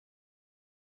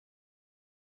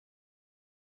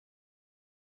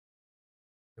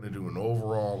to do an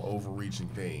overall overreaching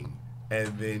thing, and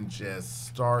then just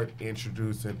start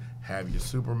introducing. Have your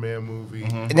Superman movie,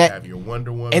 have your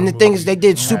Wonder Woman, and the thing is, they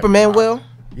did Superman well.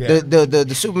 Yeah.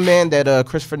 The Superman that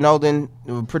Christopher Nolan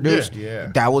produced,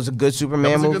 that was a good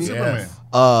Superman movie. Superman.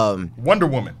 Wonder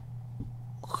Woman.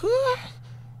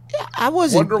 Yeah, I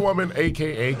wasn't. Wonder Woman,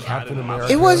 aka Captain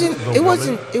America. It wasn't bad.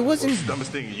 It wasn't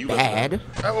bad.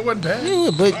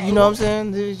 Yeah, but you know what I'm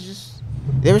saying.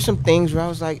 There were some things where I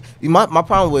was like, my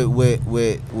problem with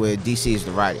DC is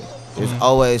the writing. There's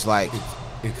always like,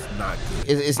 it's not good.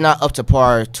 It's not up to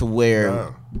par to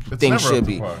where things should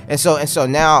be. And so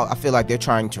now I feel like they're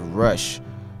trying to rush.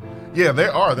 Yeah, they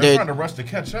are. They're trying to rush to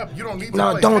catch up. You don't need to.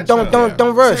 No,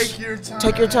 don't rush.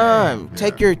 Take your time.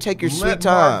 Take your sweet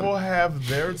time. Let Marvel have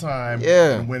their time.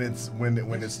 Yeah. And when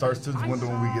it starts to dwindle,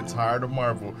 when we get tired of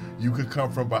Marvel, you could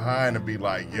come from behind and be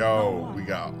like, "Yo, we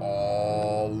got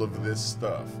all of this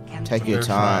stuff." Take your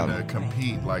time. Trying to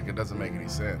compete, like it doesn't make any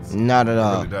sense. Not at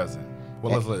all. It really doesn't.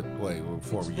 Well,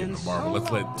 before we get into Marvel, let's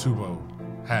let Tubo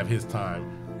have his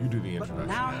time. You do the introduction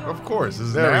now. Of course.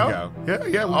 There we go.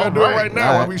 Yeah, we're going to do it right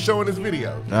now while we showing this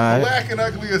video. All right. Black and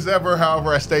ugly as ever,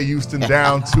 however, I stay Houston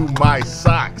down to my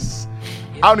socks.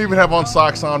 I don't even have on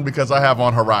socks on because I have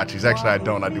on Huaraches. Actually, I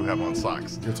don't. I do have on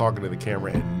socks. You're talking to the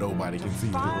camera and nobody can see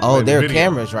you. Oh, there are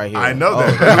cameras right here. I know that.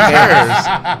 Who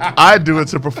cares? I do it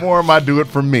to perform. I do it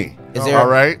for me. All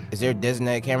right? Is there a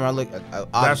designated camera? Look,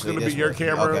 that's going to be your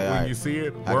camera when you see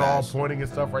it. We're all guys. pointing at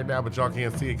stuff right now, but y'all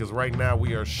can't see it because right now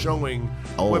we are showing.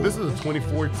 Well, this is a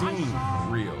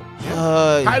 2014 reel.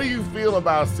 How do you feel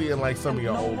about seeing like some of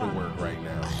your older work right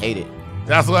now? I hate it.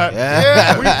 That's what.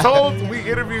 We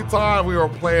interviewed Todd. We were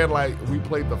playing we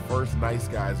played the first Nice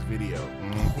Guys video,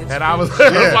 and I was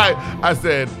like, I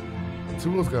said,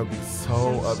 Tua's gonna be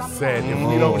so upset if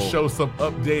we don't show some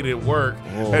updated work.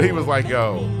 And he was like,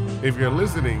 yo, if you're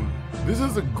listening, this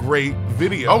is a great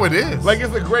video. Oh, it is. Like,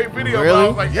 it's a great video. Really? But I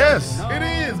was like, Yes. it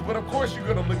is. But of course you're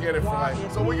gonna look at it for like,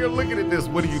 so when you're looking at this,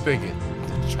 what are you thinking?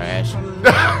 Trash.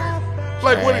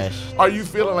 Like, Trash. are you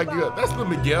feeling like that's the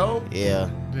Miguel? Yeah.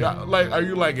 Like, are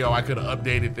you like, yo, I could have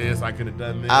updated this, I could have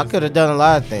done this? I could have done a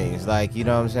lot of things. Like, you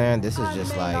know what I'm saying? This is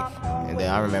just like, and then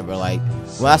I remember like,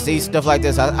 when I see stuff like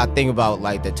this, I think about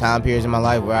like the time periods in my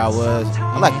life where I was.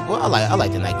 I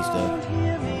like the Nike stuff.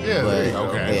 Yeah. But,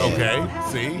 Okay.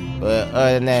 See? But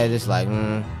other than that, it's like, I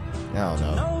don't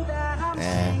know.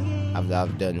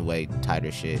 I've done way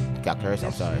tighter shit. Got cursed?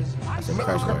 I'm sorry. I said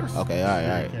curse word. Okay, all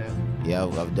right. Yeah,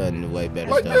 I've done way better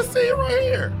Like stuff. this scene right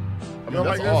here. I mean,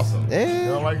 that's like awesome. You Yeah,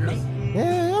 don't like this?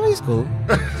 yeah, I mean, it's cool.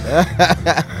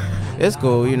 It's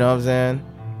cool, you know what I'm saying?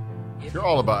 You're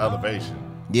all about elevation.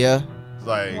 Yeah, It's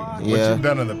like what Yeah. you've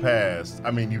done in the past.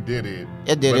 I mean, you did it.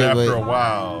 It did but it, after but a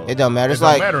while, it don't matter. It It's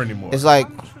don't like matter anymore. It's like,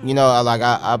 you know,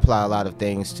 I apply a lot of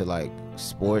things to like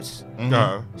sports.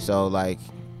 Uh-huh. So like,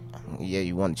 yeah,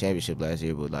 you won the championship last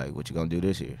year, but like, what you gonna do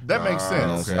this year? That makes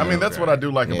sense. okay, I mean, that's what I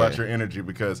do like about Yeah. your energy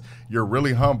because you're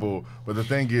really humble. But the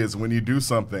thing is, when you do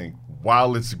something,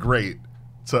 while it's great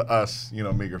to us, you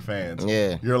know, meager fans,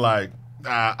 Yeah. you're like,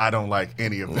 I don't like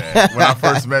any of that. When I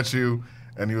first met you,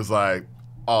 and he was like,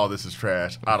 oh, this is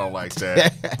trash. I don't like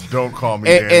that. Don't call me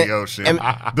Danny Ocean. Don't.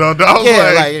 I was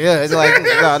It's like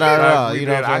no. You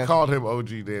know what I'm I saying? called him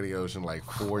OG Danny Ocean like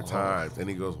 4 times, and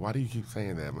he goes, "Why do you keep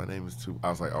saying that? My name is Tu." I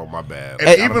was like, "Oh, my bad." And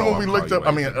I don't even know when why we I'm looked up,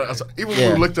 calling I you mean, like even Yeah.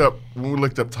 when we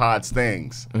looked up Todd's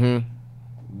things,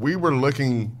 we were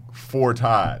looking for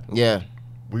Todd. Yeah.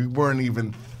 We weren't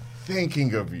even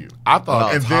thinking of you. I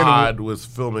thought And then Todd was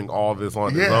filming all this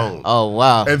on his own. Oh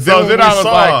wow. And So then when I we was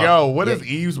saw- like, "Yo, what is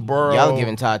Eastboro?" Y'all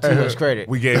giving Todd too much credit.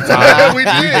 We gave Todd. We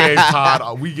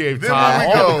did. We gave Then Todd when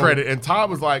we all go- the credit, and Todd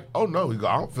was like, "Oh no, he go,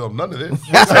 I don't film none of this."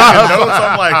 We're taking notes.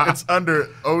 I'm like, it's under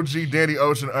OG Danny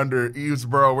Ocean, under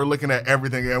Eastboro. We're looking at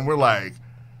everything, and we're like,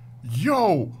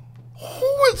 yo,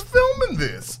 who is filming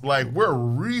this? Like, we're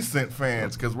recent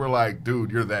fans because we're like,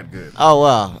 dude, you're that good. Oh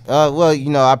wow. Well,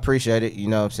 you know, I appreciate it. You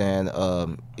know what I'm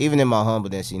saying? Even in my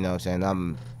humbleness, you know what I'm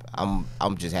saying?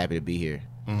 I'm just happy to be here.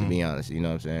 To be honest, you know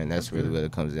what I'm saying? That's really what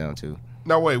it comes down to.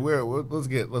 Now wait,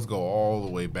 let's go all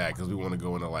the way back because we want to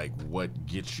go into like what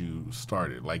gets you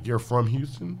started. Like, you're from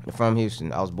Houston? From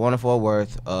Houston. I was born in Fort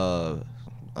Worth.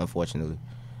 Unfortunately.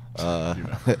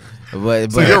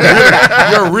 But So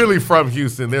you're really from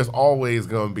Houston. There's always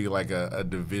going to be like a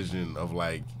division of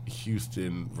like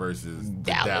Houston versus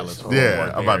Dallas. Dallas.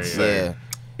 Yeah, I'm about to say. yeah.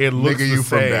 It looks Nigga, the you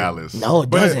from same. Dallas. No, it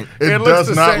doesn't. It looks does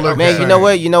the not same. look Man, the you know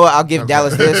same. what? I'll give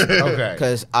Dallas this. Okay.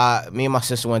 Because me and my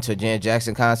sister went to a Janet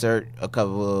Jackson concert a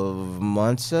couple of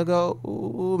months ago.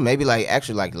 Ooh, maybe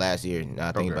actually last year. Now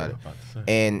I think about it.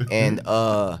 And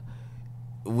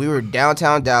we were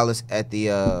downtown Dallas at the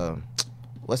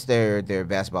what's their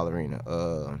basketball arena?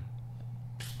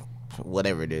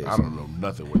 Whatever it is. I don't know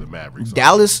nothing where the Mavericks are.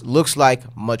 Dallas looks like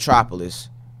Metropolis,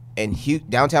 and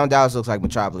downtown Dallas looks like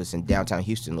Metropolis, and downtown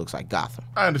Houston looks like Gotham.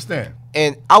 I understand.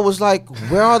 And I was like,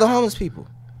 where are the homeless people?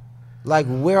 Like,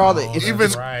 where are the? It's, Even-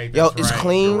 it's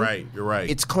clean. You're right.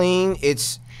 It's clean.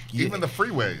 It's Even the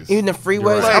freeways. even the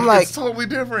freeways. Like, I'm like, it's totally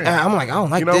different. I'm like, I don't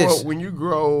like you know this. what? When you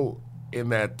grow in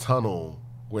that tunnel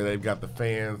where they've got the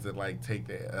fans that like take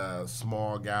the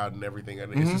smog out and everything,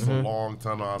 and it's just a long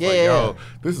tunnel. I was like, Yeah. yo,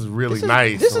 this is really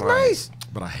nice. This is I'm like, nice.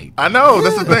 but I hate. I know,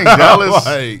 that's the thing. Dallas,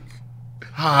 like,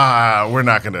 we're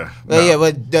not going to. But yeah,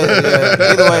 but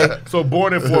either way. so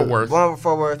born in Fort Worth. Born in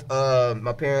Fort Worth.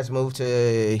 My parents moved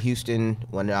to Houston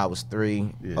when I was 3,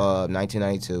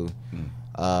 1992.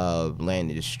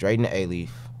 Landed straight in the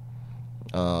A-Leaf,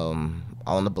 on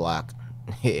the block,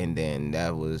 and then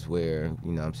that was where,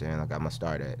 you know what I'm saying, I got my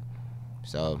start at.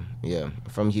 So, yeah,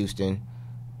 from Houston.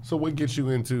 So what gets you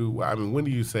into? I mean, when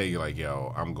do you say like,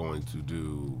 yo, I'm going to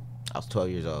do? I was 12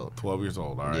 years old. 12 years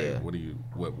old. All right. Yeah. What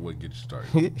gets you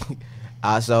started?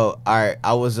 So, all right,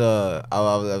 I was a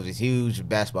huge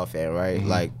basketball fan, right?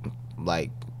 Like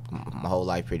my whole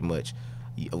life, pretty much.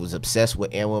 I was obsessed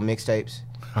with Anwell mixtapes.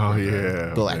 Oh,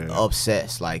 yeah. But like man.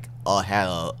 obsessed, like had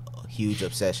a huge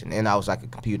obsession. And I was like a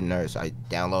computer nerd, so I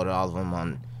downloaded all of them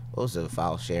on, what was the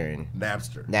file sharing?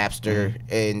 Napster.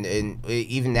 And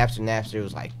even Napster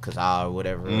was like Kazaa or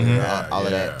whatever, all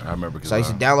of that. I remember Kazaa. So I used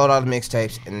to download all the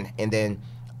mixtapes, and then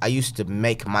I used to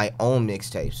make my own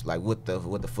mixtapes, like with the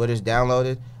footage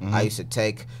downloaded. I used to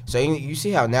take, so you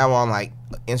see how now on like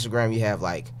Instagram you have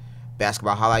like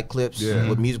basketball highlight clips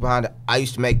with music behind it. I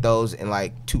used to make those in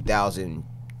like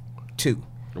 2002.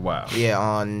 Wow. Yeah,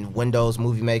 on Windows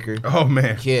Movie Maker. Oh,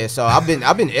 man. Yeah, so I've been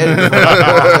editing for a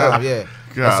long time. Yeah.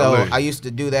 And so Golly. I used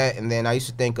to do that, and then I used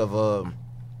to think of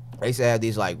I used to have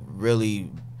these like really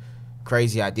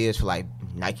crazy ideas for like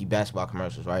Nike basketball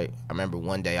commercials. Right. I remember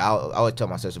one day I always tell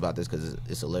my sister about this because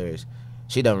it's hilarious.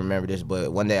 She doesn't remember this, but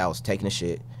one day I was taking a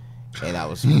shit, and I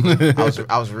was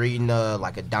reading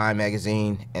like a Dime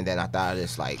magazine, and then I thought of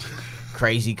this like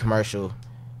crazy commercial.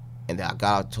 And then I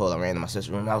got out the toilet, I ran to my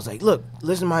sister's room, and I was like, look,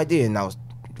 listen to my idea. And I was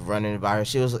running by her.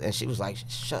 She was like,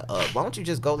 shut up. Why don't you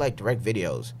just go like direct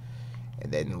videos?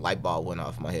 And then the light bulb went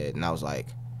off my head, and I was like,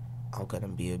 I'm going to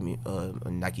be a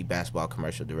Nike basketball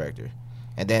commercial director.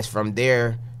 And then from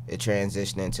there, it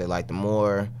transitioned into like the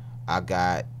more I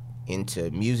got into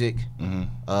music,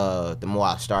 the more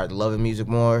I started loving music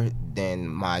more, then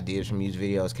my ideas for music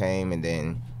videos came, and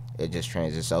then it just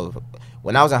transitioned. So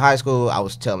when I was in high school, I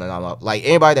was telling them, like,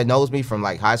 anybody that knows me from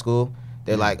like high school,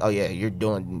 they're like, oh yeah, you're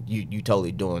doing, you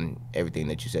totally doing everything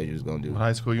that you said you was gonna do. What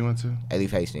high school you went to?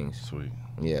 A-Leaf Hastings. Sweet.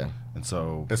 Yeah. And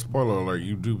so, And spoiler alert,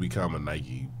 you do become a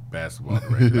Nike basketball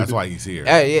director. That's why he's here.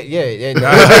 Yeah. I was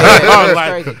It's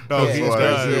like, crazy. no, Yeah, he's it's done.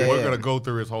 crazy. Yeah, We're yeah. gonna go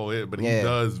through his whole hit, but he Yeah.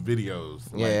 does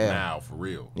videos like Yeah. now for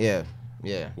real. Yeah.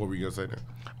 What were you gonna say there?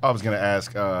 I was going to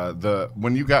ask,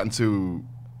 when you got into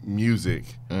music,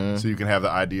 so you can have the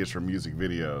ideas for music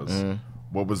videos,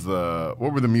 what was the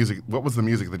music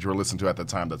that you were listening to at the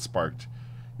time that sparked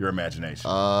your imagination?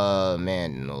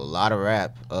 Man, a lot of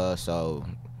rap. So,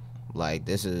 like,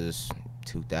 this is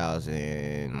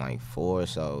 2004,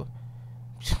 so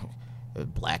a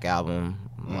Black Album,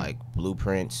 like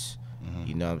Blueprints.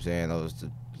 You know what I'm saying? I was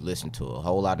to listen to a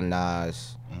whole lot of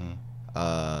Nas,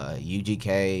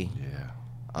 UGK,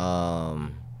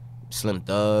 Slim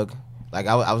Thug. Like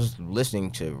I was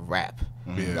listening to rap,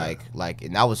 like,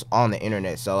 and I was on the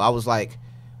internet, so I was like,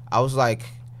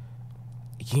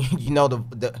 you know,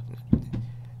 the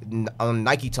on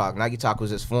Nike Talk. Nike Talk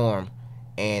was this forum,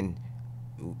 and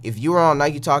if you were on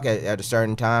Nike Talk at a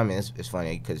certain time, and it's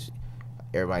funny because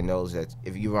everybody knows that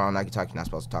if you were on Nike Talk, you're not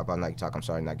supposed to talk about Nike Talk. I'm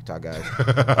sorry, Nike Talk guys.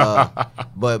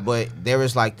 But there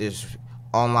was like this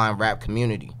online rap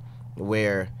community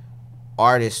where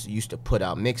artists used to put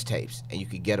out mixtapes, and you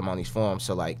could get them on these forums.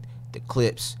 So like the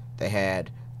Clips, they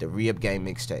had the Re-Up Game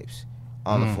mixtapes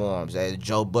on the forums.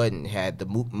 Joe Budden had the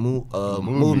Mood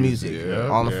Music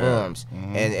on the forums,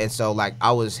 and so like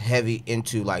I was heavy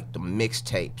into like the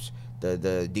mixtapes,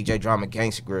 the DJ Drama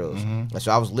Gangsta Grills, and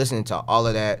so I was listening to all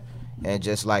of that, and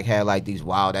just like had like these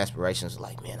wild aspirations,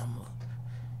 like, man, I'm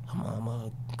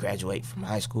gonna graduate from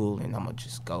high school and I'm gonna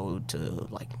just go to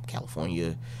like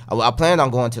California. I planned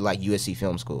on going to like USC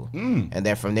Film School, and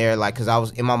then from there, like, cause I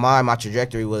was in my mind, my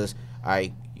trajectory was, all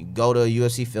right, you go to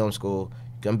USC Film School,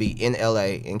 you're gonna be in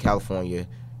LA, in California,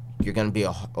 you're gonna be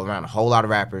around a whole lot of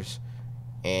rappers,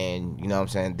 and you know what I'm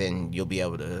saying, then you'll be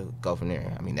able to go from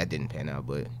there. I mean, that didn't pan out,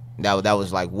 but that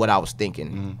was like what I was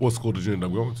thinking. What school did you end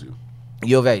up going to?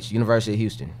 U of H, University of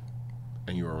Houston.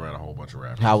 And you were around a whole bunch of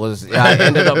rappers. I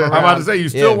ended up around. I'm about to say, you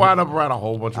still wind up around a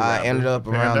whole bunch of rappers. I ended up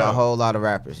around a whole lot of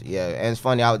rappers. Yeah, and it's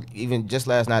funny. Even just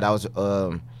last night, I was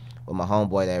with my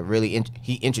homeboy that really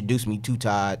he introduced me to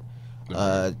Todd,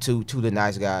 to the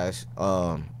Nice Guys.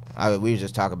 We were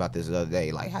just talking about this the other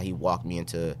day, like how he walked me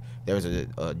into. There was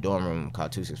a dorm room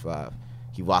called 265.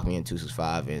 He walked me in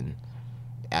 265, and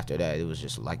after that, it was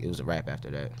just like it was a rap.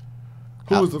 After that,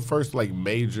 who was the first like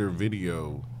major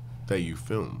video that you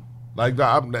filmed? Like, it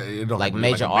don't like have to be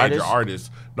major like a major artists?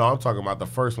 artist. No, I'm talking about the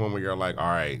first one where you're like, all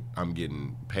right, I'm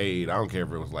getting paid. I don't care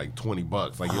if it was like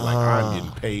 $20. Like, you're like, I'm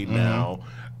getting paid now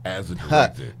as a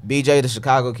director. BJ the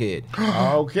Chicago Kid.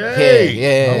 Okay.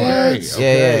 Yeah.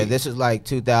 Okay. Yeah. This is like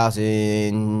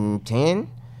 2010,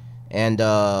 and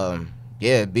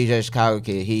BJ the Chicago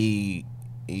Kid. He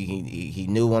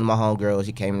knew one of my homegirls.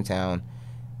 He came in town,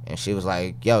 and she was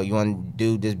like, "Yo, you want to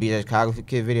do this BJ the Chicago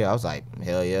Kid video?" I was like,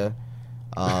 "Hell yeah."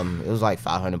 It was like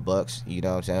 $500, you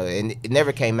know what I'm saying? And it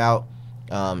never came out.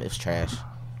 It was trash.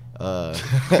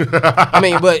 I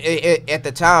mean, but at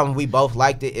the time, we both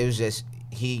liked it. It was just,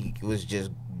 he was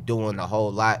just doing a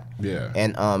whole lot. Yeah.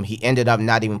 And he ended up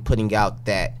not even putting out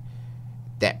that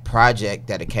project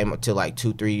that it came up to like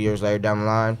 2-3 years later down the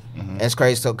line. And it's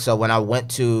crazy. So when I went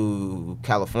to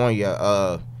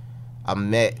California,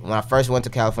 when I first went to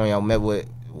California, I met with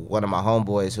one of my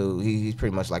homeboys who he's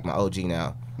pretty much like my OG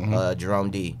now,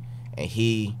 Jerome D. And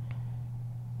he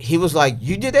was like,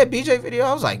 "You did that BJ video?"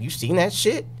 I was like, "You seen that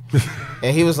shit?"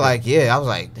 And he was like, "Yeah." I was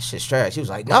like, "This shit's trash." He was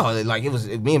like, "No, like it was."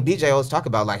 Me and BJ always talk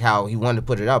about like how he wanted to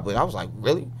put it out, but I was like,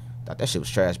 "Really?" Thought that shit was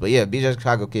trash. But yeah, BJ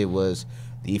Chicago Kid was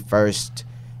the first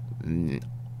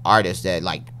artist that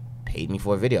like paid me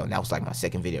for a video, and that was like my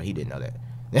second video. He didn't know that.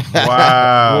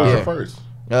 Wow. What was the first?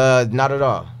 Not at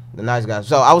all. The Nice Guys.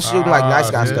 So I was shooting like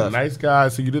Nice Guy stuff. Nice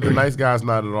Guys. So you did the Nice Guys,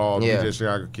 Not at All. Yeah. DJ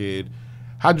Chicago Kid.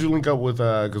 How'd you link up with?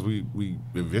 Because we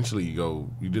eventually you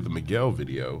did the Miguel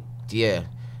video. Yeah.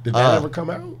 Did that ever come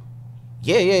out?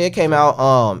 Yeah, it came out.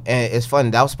 And it's funny.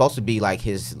 That was supposed to be like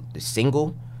his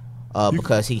single,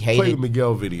 because he Play hated. the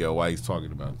Miguel video while he's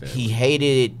talking about that. He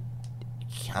hated.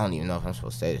 I don't even know if I'm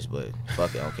supposed to say this, but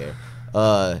fuck it, I don't care.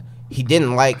 He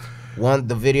didn't like one of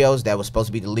the videos that was supposed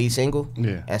to be the lead single.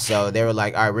 Yeah. And so they were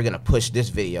like, "All right, we're gonna push this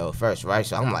video first, right?"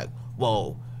 So I'm like,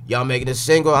 "Whoa, y'all making this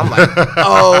single?" I'm like,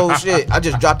 "Oh shit, I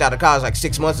just dropped out of college like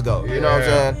 6 months ago." You know what I'm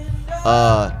saying?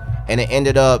 And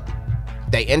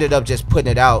they ended up just putting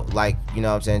it out like, you know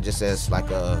what I'm saying, just as like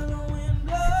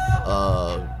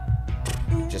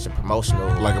just a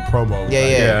promotional, like a promo.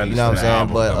 yeah, you know what I'm saying?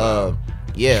 But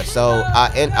yeah, so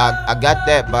I got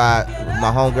that by my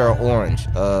homegirl Orange.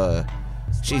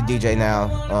 She's DJ now.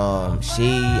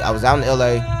 I was out in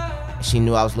LA. She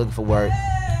knew I was looking for work,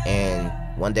 and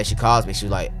one day she calls me. She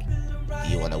was like, "Do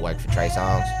you want to work for Trey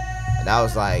Songz?" And I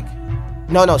was like,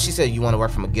 No. She said, "You want to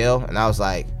work for McGill?" And I was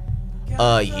like,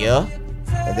 yeah.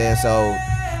 And then so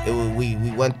we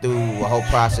went through a whole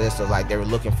process of like they were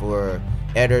looking for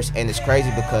editors, and it's crazy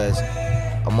because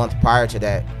a month prior to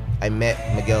that, I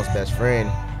met Miguel's best friend,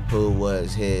 who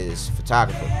was his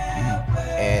photographer,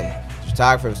 and the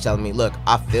photographer was telling me, "Look,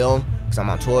 I film because I'm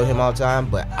on tour with him all the time,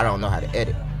 but I don't know how to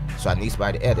edit, so I need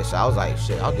somebody to edit." So I was like,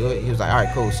 "Shit, I'll do it." He was like, "All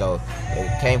right, cool." So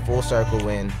it came full circle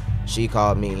when she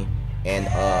called me, and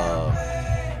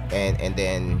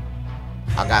then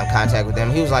I got in contact with them.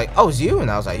 He was like, "Oh, it's you?"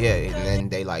 And I was like, "Yeah." And then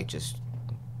they like just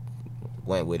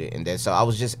went with it, and then so I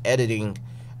was just editing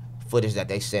footage that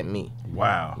they sent me.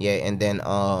 Wow. Yeah, and then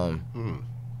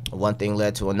one thing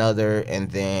led to another, and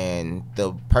then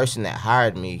the person that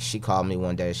hired me, she called me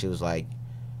one day. She was like,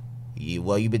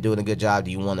 you've been doing a good job.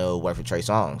 Do you want to work for Trey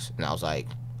Songz? And I was like,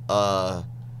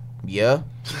 yeah.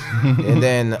 And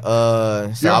then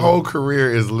so your whole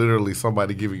career is literally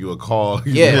somebody giving you a call.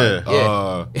 Yeah.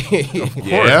 Yeah.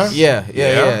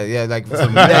 Like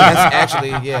that's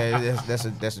actually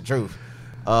that's the truth.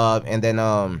 And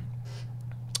then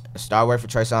started working for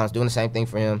Trey Songz, doing the same thing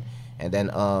for him, and then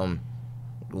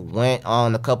went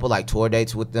on a couple like tour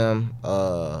dates with them.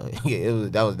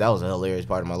 That was a hilarious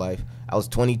part of my life. I was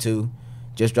 22,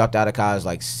 just dropped out of college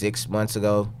like 6 months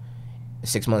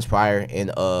prior,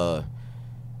 and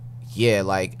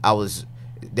like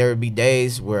there would be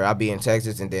days where I'd be in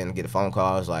Texas and then get a phone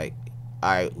call. It's like,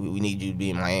 "All right, we need you to be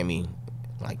in Miami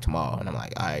like tomorrow," and I'm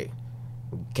like, "All right."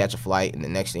 Catch a flight, and the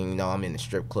next thing you know, I'm in the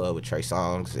strip club with Trey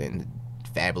Songz and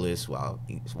Fabulous while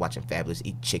he's watching Fabulous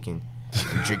eat chicken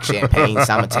and drink champagne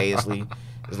simultaneously.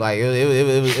 It's like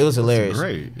it was hilarious.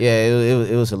 Great. Yeah,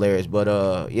 it was hilarious. But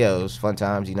it was fun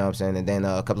times. You know what I'm saying? And then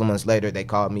a couple of months later, they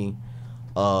called me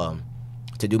to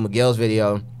do Miguel's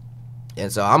video,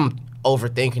 and so I'm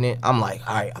overthinking it. I'm like,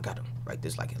 all right, I gotta write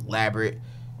this like elaborate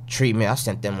treatment. I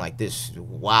sent them like this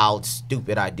wild,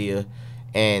 stupid idea,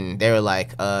 and they were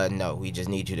like, no, we just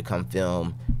need you to come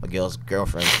film my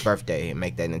girlfriend's birthday and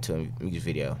make that into a music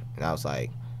video. And I was like,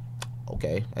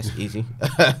 okay, that's easy.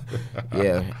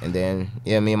 Yeah, and then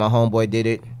me and my homeboy did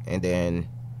it, and then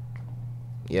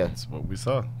That's what we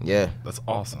saw. Yeah. That's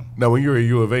awesome. Now, when you were at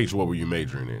U of H, what were you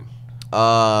majoring in?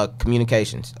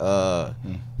 Communications,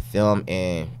 film,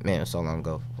 and man, it's so long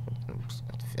ago.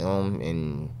 Film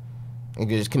and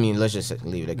just let's just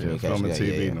leave it at communication. Film and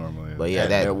TV normally. But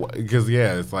yeah, because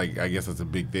it's like, I guess it's a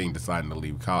big thing deciding to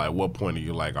leave college. At what point are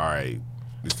you like, all right,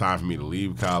 it's time for me to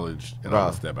leave college and I'm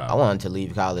gonna step out? I wanted to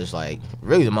leave college like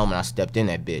really the moment I stepped in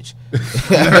that bitch.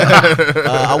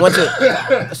 I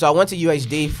went to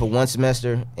UHD for one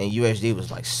semester, and UHD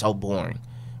was like so boring,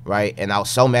 right? And I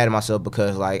was so mad at myself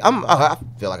because like I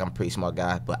feel like I'm a pretty smart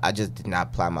guy, but I just did not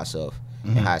apply myself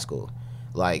in high school,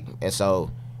 like, and so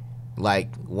like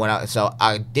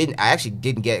I actually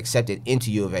didn't get accepted into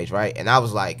U of H, right? And I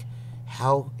was like,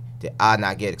 how did I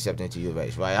not get accepted into U of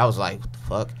H, right? I was like, what the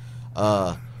fuck?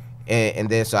 And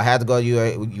then so I had to go to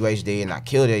UHD, and I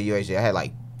killed it at UHD. I had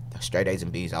like straight A's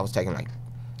and B's. I was taking like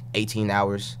 18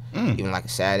 hours, even like a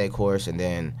Saturday course, and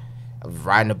then I was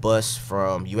riding the bus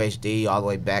from UHD all the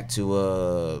way back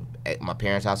to my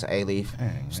parents' house in A-Leaf.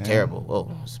 It was terrible. Oh,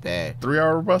 it was bad.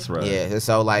 3-hour bus ride. Yeah, and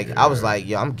so like I was like,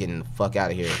 yo, I'm getting the fuck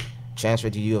out of here.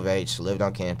 Transferred to U of H, lived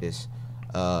on campus,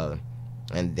 and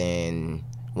then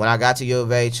when I got to U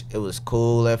of H, it was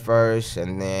cool at first,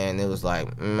 and then it was like,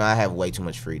 I have way too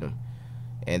much freedom.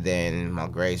 And then my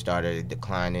grades started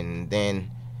declining. And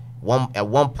then at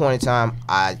one point in time,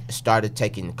 I started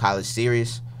taking college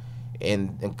serious,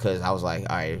 and because I was like,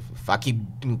 all right, if I keep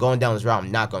going down this route,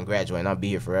 I'm not going to graduate, and I'll be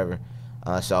here forever.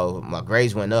 So my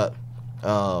grades went up,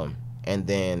 and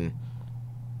then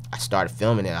I started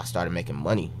filming, and I started making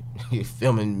money,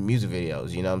 filming music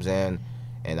videos, you know what I'm saying?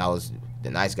 And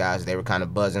the nice guys, they were kind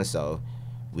of buzzing, so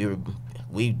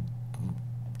we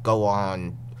go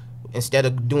on, instead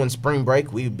of doing spring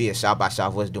break, we would be at South by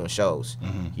Southwest doing shows.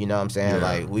 You know what I'm saying? Yeah.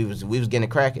 Like we was getting it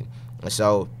cracking. And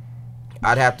so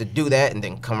I'd have to do that and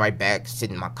then come right back, sit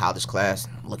in my college class,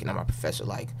 looking at my professor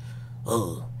like,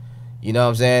 oh, you know what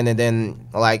I'm saying? And then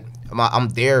like I'm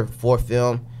there for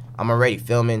film. I'm already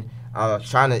filming. I was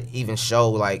trying to even show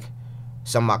like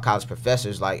some of my college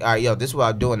professors, like, all right, yo, this is what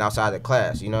I'm doing outside of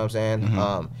class, you know what I'm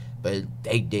saying? But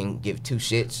they didn't give two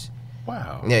shits.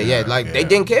 Wow. Yeah, they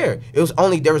didn't care. There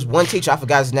was one teacher, I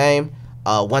forgot his name.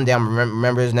 One day I'm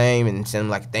remember his name and send him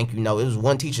like a thank you note. It was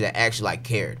one teacher that actually like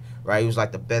cared, right? He was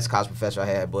like the best college professor I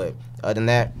had, but other than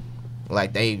that,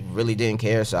 like they really didn't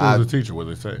care. So Who was the teacher? What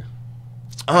did they say?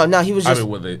 No, he was just.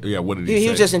 what did he say? He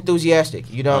was just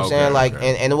enthusiastic. You know what I'm saying? Like,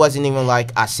 okay. and it wasn't even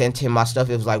like I sent him my stuff.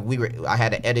 It was like I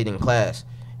had an editing class,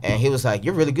 and he was like,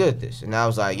 "You're really good at this." And I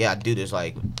was like, "Yeah, I do this.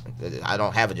 Like, I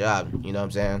don't have a job." You know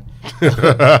what I'm saying?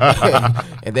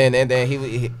 and then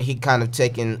he kind of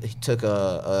took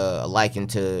a liking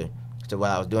to what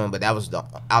I was doing. But that was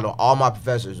out of all my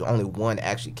professors, only one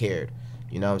actually cared.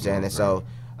 You know what I'm saying? And so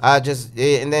I just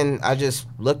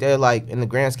looked at it like, in the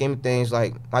grand scheme of things,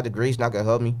 like my degree's not gonna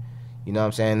help me. You know what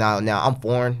I'm saying? Now I'm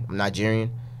foreign, I'm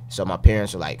Nigerian, so my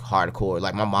parents are like hardcore.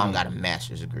 Like my mom got a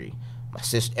master's degree, my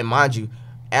sister, and mind you,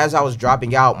 as I was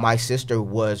dropping out, my sister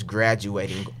was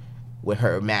graduating with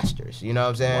her master's. You know what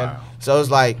I'm saying? Wow. So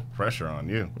it's like Pressure on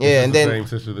you. yeah, and the then same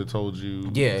sister that told you.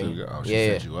 Yeah, to go, she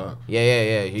yeah, set you up.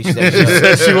 yeah. He set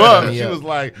Set you up. Yeah. She was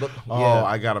like, yeah.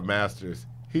 I got a master's.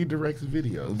 He directs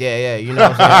videos. Yeah, you know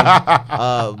what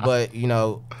I'm saying? But, you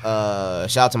know,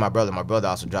 shout out to my brother. My brother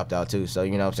also dropped out, too. So,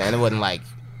 you know what I'm saying? It wasn't, like,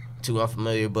 too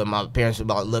unfamiliar, but my parents were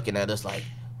about looking at us like,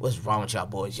 what's wrong with y'all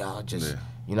boys? Y'all just,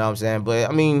 you know what I'm saying? But,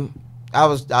 I mean, I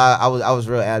was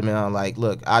real adamant on, like,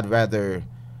 look, I'd rather,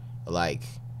 like,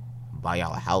 buy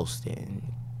y'all a house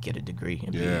than get a degree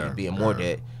and be in more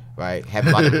debt. Right,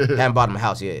 haven't bought him a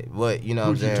house yet, but you know what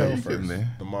I'm saying. First?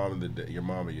 The mom and your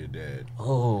mom or your dad?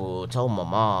 Oh, told my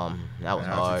mom. That was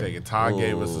hard. Todd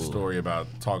gave us a story about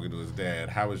talking to his dad.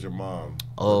 How was your mom?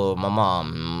 Oh, my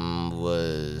mom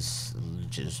was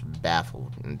just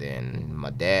baffled, and then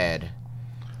my dad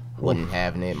wasn't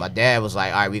having it. My dad was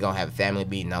like, "All right, we gonna have a family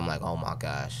meeting." I'm like, "Oh my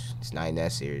gosh, it's not even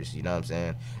that serious." You know what I'm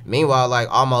saying? Meanwhile, like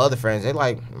all my other friends, they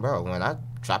like, "Bro, when I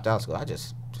dropped out of school, I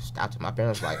just stopped it." My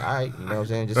parents were like, all right, you know what I'm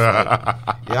saying? Just like,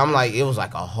 yeah, I'm like, it was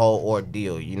like a whole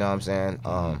ordeal, you know what I'm saying?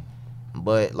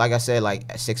 But like I said,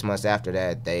 like 6 months after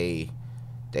that, they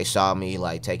saw me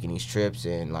like taking these trips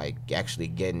and like actually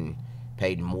getting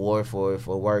paid more for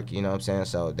work, you know what I'm saying?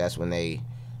 So that's when they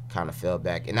kind of fell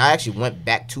back. And I actually went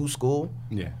back to school.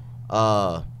 Yeah.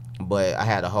 But I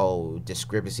had a whole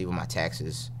discrepancy with my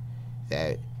taxes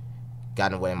that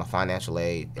gotten away my financial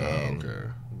aid, and okay.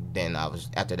 then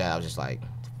after that I was just like,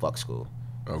 fuck school.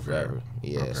 Okay. Forever.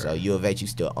 Yeah. Okay. So U of H, you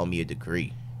still owe me a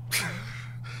degree,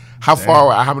 How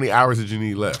far? How many hours did you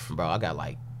need left? bro. I got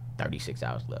like 36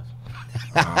 hours left.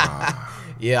 Ah.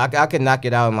 Yeah, I could knock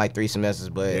it out in like 3 semesters,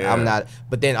 but Yeah. I'm not.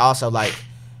 But then also like,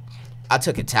 I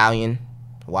took Italian.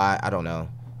 Why? I don't know.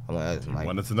 I'm like,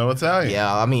 Wanted to know Italian.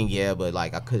 yeah, I mean, yeah, but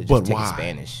like I could have But just taken why?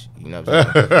 Spanish. You know what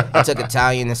I'm saying? I took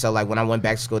Italian, and so like when I went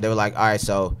back to school, they were like, all right,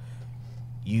 so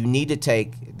you need to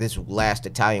take this last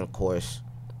Italian course,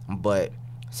 but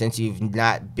since you've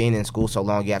not been in school so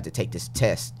long, you have to take this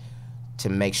test to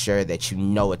make sure that you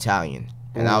know Italian.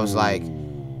 And I was like,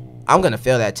 I'm gonna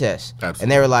fail that test. Absolutely.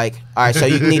 And they were like, all right, so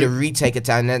you need to retake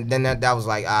Italian. Then that was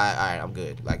like, all right, I'm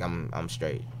good. Like I'm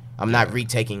straight. I'm not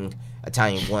retaking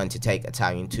Italian 1 to take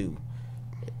Italian 2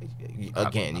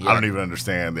 again. I don't even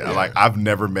understand. Like, I've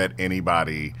never met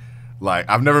anybody. Like,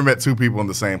 I've never met 2 people in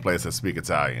the same place that speak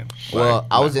Italian. Well, Like,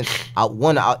 I was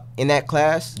in that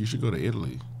class. You should go to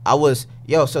Italy. I was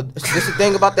so this is the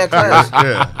thing about that class.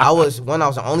 Yeah. I was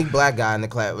the only black guy in the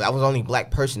class. I was the only black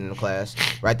person in the class.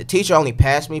 Right, the teacher only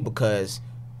passed me because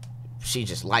she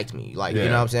just liked me. Like, you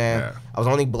know what I'm saying? Yeah. I was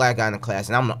the only black guy in the class,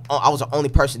 and I was the only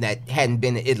person that hadn't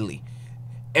been to Italy.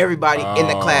 Everybody in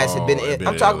the class had been to Italy.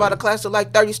 I'm talking about a class of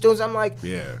like 30 students. I'm like,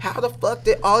 Yeah. how the fuck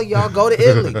did all y'all go to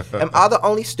Italy? Am I the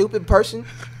only stupid person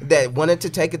that wanted to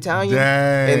take Italian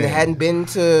Dang. and hadn't been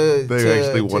to They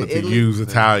actually wanted to Italy? use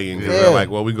Italian because Yeah. they're like,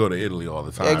 well, we go to Italy all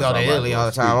the time. They go so to I might Italy as well all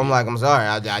the time. speak I'm like, I'm sorry,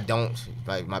 I don't.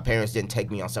 Like, my parents didn't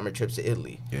take me on summer trips to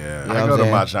Italy. Yeah. You know I what go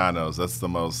to I'm Maggiano's. That's the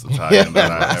most Italian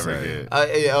that I ever get.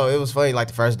 It was funny. Like,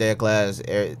 the first day of class,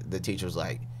 the teacher was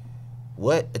like,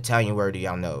 what Italian word do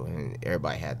y'all know? And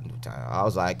everybody had the time. I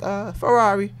was like,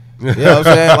 Ferrari. You know what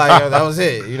I'm saying? Like, that was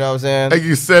it. You know what I'm saying? And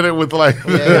you said it with like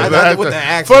Yeah, I did it with the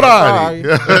accent. Ferrari.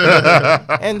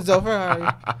 Enzo Ferrari.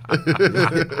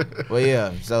 Well,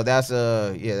 yeah. So that's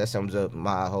that sums up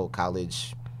my whole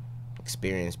college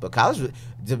experience. But college,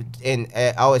 and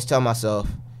I always tell myself,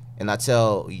 and I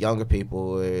tell younger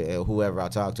people or whoever I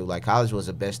talk to, like, college was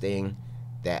the best thing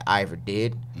that I ever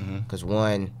did. Because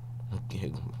one,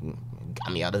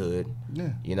 got me out of the hood. Yeah.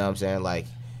 You know what I'm saying? Like,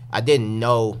 I didn't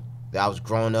know that I was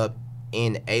growing up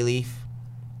in A-Leaf,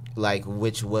 like,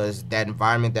 which was that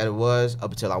environment that it was,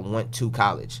 up until I went to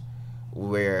college,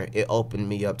 where it opened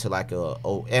me up to like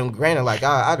and granted, like,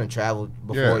 I done traveled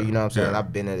before, Yeah, you know what I'm saying? yeah.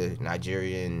 I've been to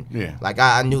Nigeria, and Yeah. like,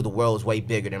 I knew the world was way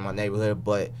bigger than my neighborhood,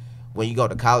 but when you go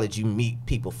to college, you meet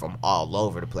people from all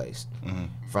over the place.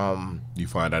 From You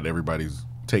find out everybody's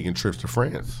taking trips to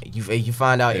France. you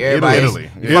find out In everybody's Italy.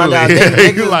 you find out Italy.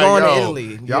 niggas You was like, going to yo, Italy. You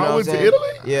y'all know what I'm went to saying? Italy?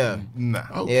 Yeah. Nah.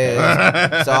 Okay.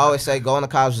 Yeah, so I always say going to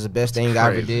college was the best thing I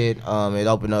ever Crazy. did. It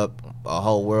opened up a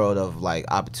whole world of like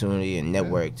opportunity and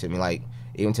network to me. Like,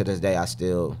 even to this day, I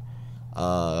still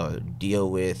deal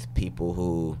with people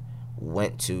who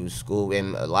went to school,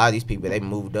 and a lot of these people, they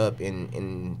moved up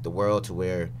in the world to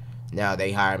where now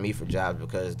they hire me for jobs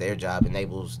because their job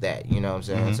enables that. You know what I'm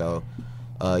saying? So,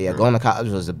 going to college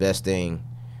was the best thing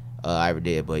I ever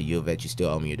did. But U of H, you still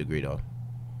owe me a degree though.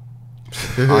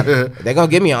 They're gonna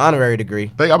give me an honorary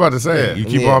degree. I'm about to say, Yeah. you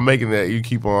keep Yeah. on making that, you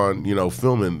keep on,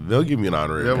 filming, they'll give you an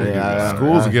honorary Yeah, degree. we'll give you an Schools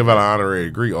honorary. will give out an honorary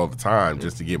degree all the time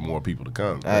just to get more people to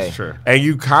come. Hey. That's true. And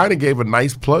you kind of gave a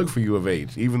nice plug for U of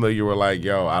H, even though you were like,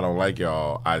 yo, I don't like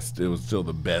y'all, it was still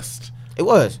the best It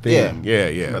was, thing. yeah.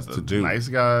 Yeah, That's to do. Nice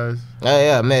guys.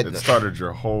 Yeah, I met. It started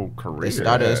your whole career.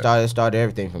 It started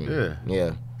everything for me. Yeah.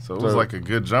 Yeah. So it was like a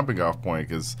good jumping off point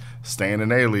because staying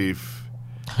in A-Leaf,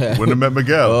 wouldn't have met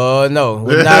Miguel. Oh no, it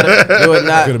would not.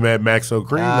 Could have met Maxo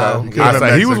Cream though. you could've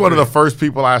met He was Maxo one of the Cream. first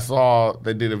people I saw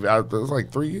that did it. It was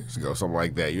like 3 years ago, something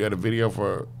like that. You had a video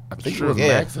for, I think it was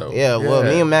Yeah, Maxo. yeah. Well,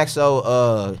 me and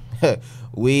Maxo,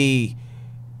 we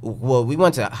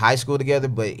went to high school together,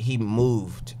 but he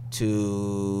moved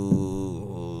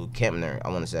to Kempner, I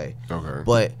want to say. Okay.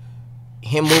 But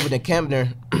him moving to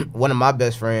Kempner, one of my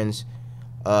best friends,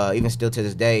 even still to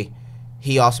this day,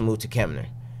 he also moved to Kempner,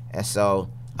 and so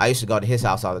I used to go to his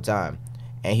house all the time,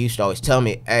 and he used to always tell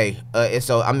me, "Hey," and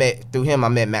so I met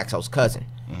Maxo's cousin,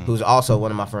 who's also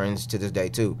one of my friends to this day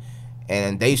too,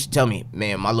 and they used to tell me,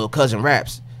 "Man, my little cousin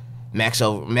raps."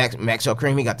 Maxo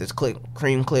Cream, he got this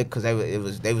cream click because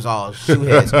they was all shoe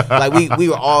heads. Like we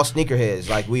were all sneaker heads.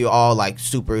 Like we were all like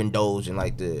super indulged in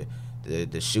like the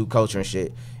shoe culture and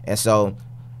shit. And so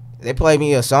they played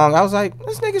me a song. I was like,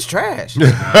 this nigga's trash. Like,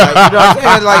 you know what I'm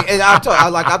saying? Like, and I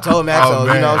told Maxo,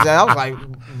 Oh, you know what I'm man. saying? I was like,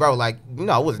 bro, like,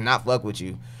 I was not fuck with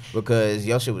you because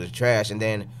your shit was trash. And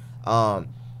then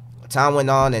time went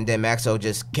on, and then Maxo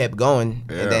just kept going,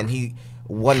 Yeah. and then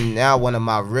one of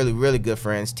my really, really good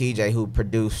friends, TJ, who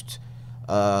produced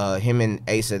Him and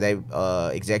Asa, they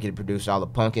executive produced all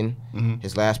of Punkin,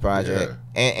 his last project,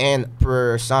 and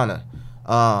Persona.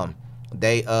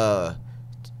 They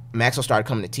Maxwell started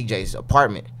coming to TJ's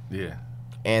apartment. Yeah.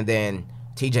 And then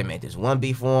TJ made this one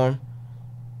beat for him,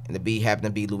 and the beat happened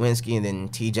to be Lewinsky. And then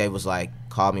TJ was like,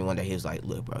 called me one day. He was like,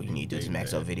 "Look, bro, you need to do this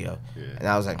Maxwell video." Yeah. And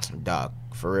I was like, "Dog,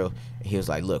 for real?" And he was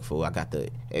like, "Look, fool, I got the."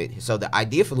 So the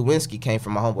idea for Lewinsky came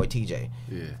from my homeboy TJ.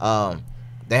 Yeah.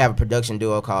 They have a production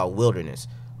duo called Wilderness,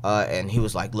 and he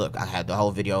was like, "Look, I had the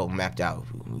whole video mapped out.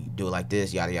 We do it like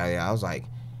this, yada yada yada." I was like,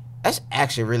 "That's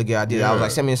actually a really good idea." I was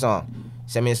like, "Send me a song."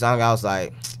 Send me a song. I was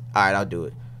like, "All right, I'll do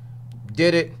it."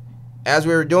 Did it. As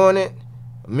we were doing it,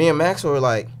 me and Max were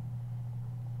like,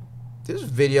 "This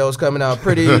video's coming out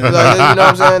pretty," like, you know what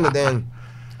I'm saying? And then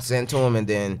sent to him, and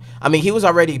then I mean, he was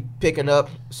already picking up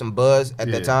some buzz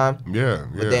at that time. Yeah.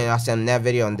 But then I sent him that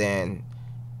video, and then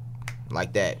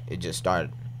like that, it just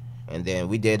started. And then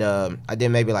we did. I did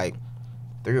maybe like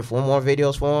 3 or 4 more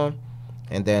videos for him,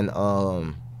 and then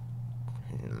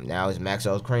now it's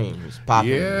Maxwell's Cream. He's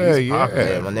popping.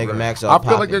 Yeah. My nigga Maxwell. I feel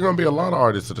like popping. there are gonna be a lot of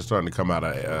artists that are starting to come out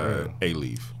of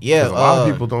A-Leaf. Yeah, 'Cause a lot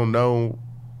of people don't know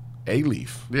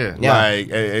A-Leaf. Yeah. Yeah. Like,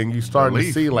 and you starting to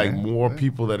Leaf, see like man. more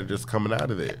people that are just coming out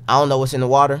of there. I don't know what's in the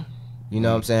water. You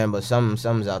know what I'm saying? But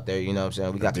something's out there. You know what I'm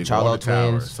saying? We got the Big Charlo water tower or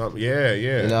twins. something. Yeah.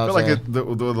 You know I what feel I'm like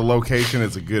saying? the location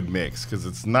is a good mix because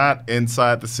it's not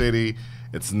inside the city.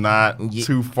 It's not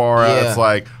too far out. Yeah. It's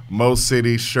like most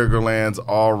cities, Sugarland's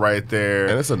all right there.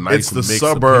 And it's a nice It's the mix of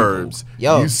suburbs. people.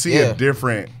 Yo, you see yeah. a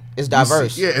different. It's you see-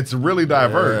 diverse. yeah, it's really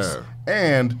diverse. Yeah.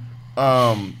 And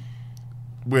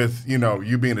with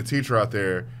you being a teacher out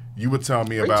there, you would tell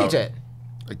me Where you about teach at?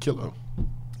 A kilo.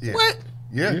 Yeah. What?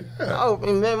 Yeah. Oh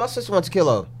man, my sister went to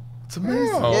Kilo. It's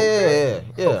amazing. Oh,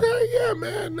 Yeah. Okay, yeah,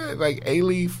 man. Like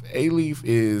A-Leaf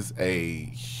is a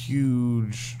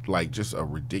huge, like just a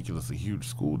ridiculously huge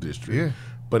school district. Yeah.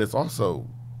 But it's also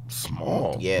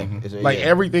small. Yeah. It's, Like yeah.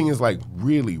 everything is like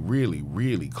really, really,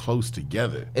 really close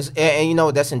together. And you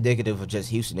know that's indicative of just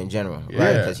Houston in general, right?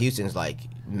 Yeah. Because Houston's like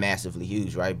massively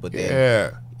huge, right? But then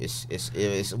Yeah.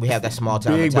 it's we have that small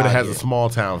town Big, but it has mentality. a small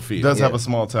town feel. It does have Yeah. a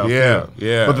small town Yeah, feel.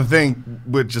 yeah. But the thing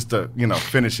with just to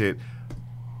finish it,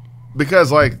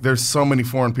 because like there's so many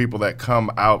foreign people that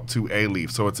come out to A-Leaf,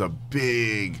 so it's a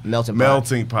big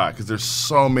Melting pot because there's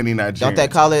so many Nigerians. Don't they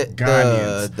call it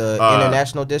Ghanaians. the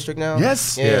international district now?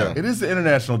 Yes, Yeah. it is the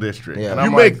international district. Yeah. And You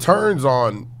I'm make like, turns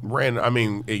on random. I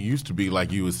mean, it used to be like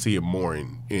you would see it more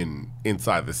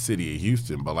inside the city of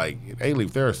Houston, but like in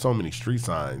A-Leaf, there are so many street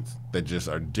signs that just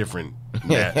are different,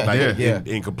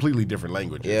 in completely different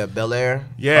languages. Yeah, Bel Air,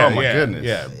 Yeah, Oh, my goodness.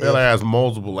 Yeah, Bel Air has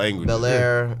multiple languages. Bel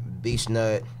Air, Beach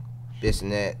Nut,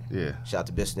 Bissonnette. Yeah. Shout out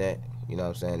to Bissonnette. You know what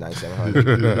I'm saying?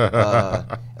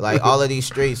 9700. Like all of these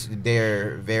streets,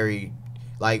 they're very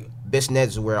like Bissonnette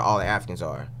is where all the Africans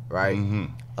are, right?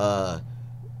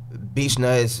 Beach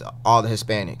Nut is all the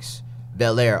Hispanics.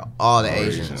 Bel Air, all the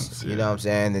Asians. Asians, You know what I'm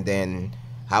saying? And then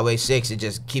Highway 6, it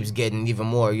just keeps getting even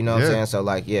more. You know what I'm Yeah. saying? So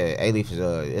like, yeah, A-Leaf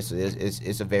is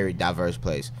it's a very diverse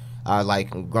place. Like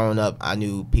growing up, I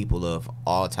knew people of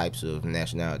all types of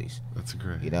nationalities. That's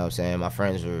great. You know what I'm saying? My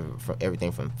friends were from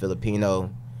everything from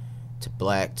Filipino to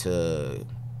black to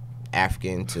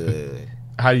African to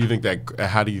How do you think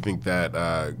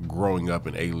that growing up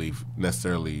in A-Leaf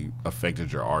necessarily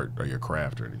affected your art or your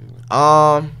craft or anything?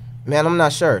 man, I'm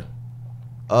not sure.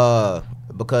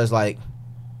 Because like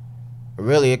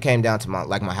really it came down to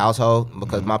my household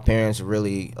because my parents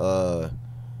really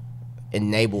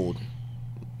enabled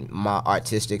my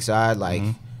artistic side. Like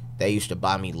they used to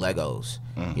buy me Legos.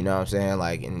 You know what I'm saying?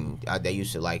 Like and they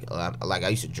used to like I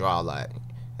used to draw a lot.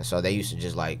 And so they used to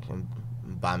just like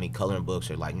buy me coloring books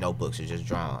or like notebooks or just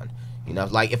drawing. You know,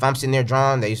 like if I'm sitting there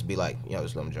drawing, they used to be like,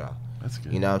 just let me draw. That's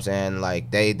good. You know what I'm saying?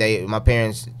 Like my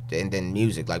parents, and then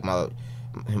music. Like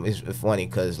it's funny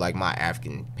because like my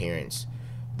African parents,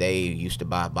 they used to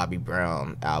buy Bobby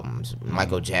Brown albums,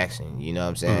 Michael Jackson. You know what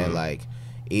I'm saying? Like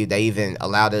they even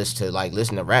allowed us to like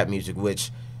listen to rap music,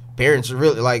 which parents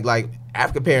really like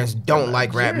African parents don't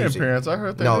like rap Nigerian music. parents, I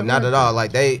heard that. No, not at all.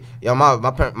 Like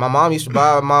my mom used to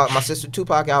buy my sister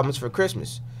Tupac albums for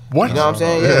Christmas. What? You know what I'm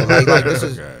saying? Yeah, like this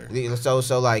is Okay.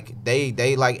 so like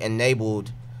they like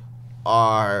enabled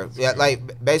our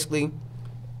like basically.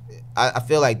 I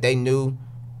feel like they knew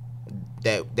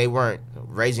that they weren't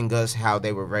raising us how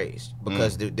they were raised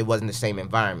because there wasn't the same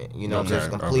environment. You know, what I'm saying?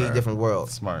 It's a completely different world.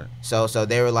 Smart. So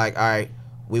they were like, all right,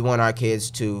 we want our kids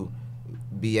to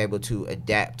be able to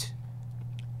adapt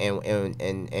and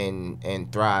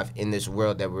thrive in this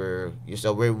world that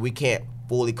we can't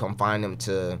fully confine them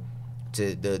to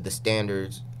the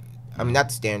standards. I mean, not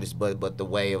the standards, but the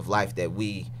way of life that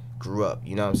we grew up.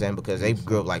 You know what I'm saying? Because they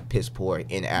grew up like piss poor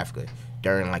in Africa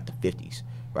during like the 50s,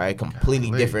 right?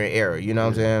 Completely different era. You know what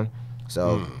I'm saying?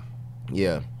 So,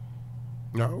 yeah.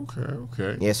 No,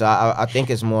 okay. Yeah, so I think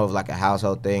it's more of like a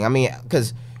household thing. I mean,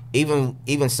 because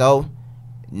even so,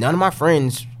 none of my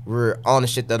friends were on the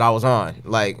shit that I was on,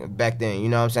 like, back then. You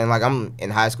know what I'm saying? Like, I'm in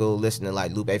high school listening to,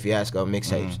 like, Lupe Fiasco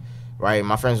mixtapes, right?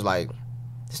 My friends were like,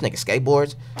 this nigga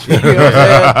skateboards? You know what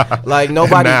I'm saying? Like,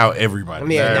 nobody... Now everybody. I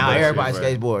mean, now everybody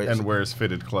skateboards. And wears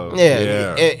fitted clothes.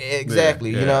 Yeah.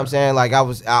 Exactly. Yeah. You know what I'm saying? Like, I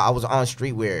was on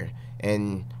streetwear,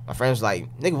 and my friends was like,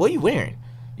 nigga, what are you wearing?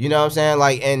 You know what I'm saying?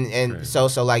 Like, and so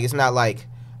like, it's not like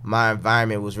my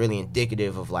environment was really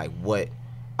indicative of like what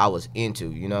I was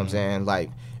into. You know what I'm saying? Like,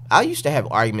 I used to have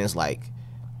arguments like,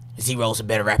 Zero's a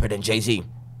better rapper than Jay-Z.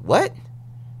 What?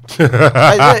 Look,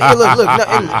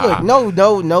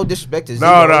 no disrespect to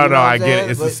Zero. No, you know I what I'm get saying?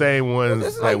 it. It's But the same ones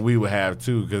it's that like- we would have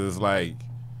too, because it's like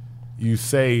you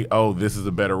say, "Oh, this is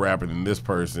a better rapper than this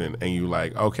person," and you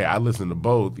like, "Okay, I listen to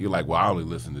both." You're like, "Well, I only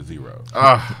listen to Zero."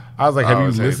 I was like, "Have you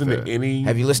always hate listened to that. any?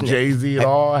 Have you listened to- Jay-Z at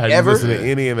all? Have ever? you listened to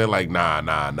any?" And they're like, "Nah,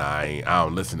 I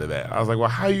don't listen to that." I was like, "Well,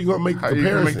 how you gonna make the How you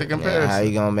comparison? gonna make the comparison? Yeah, how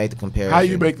you gonna make the comparison? How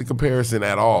you make the comparison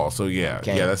at all?" So yeah,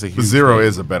 Can't. that's a huge Zero thing.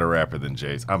 is a better rapper than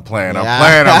Jay-Z. I'm playing.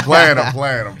 Yeah. I'm playing.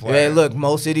 Man, look,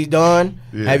 Mo City Dawn.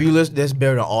 Yeah. Have you listened? That's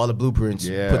better than all the blueprints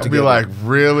Yeah. put I'll together. be like,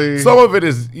 really? Some of it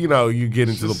is, you get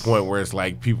into the point where it's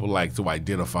like people like to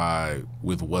identify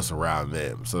with what's around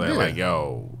them. So they're Yeah. like,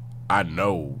 yo, I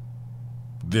know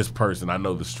this person. I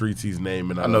know the streets he's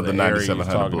naming. I know know the the area he's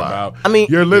 9700 talking block. about. I mean-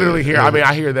 you're literally Yeah. here. I mean,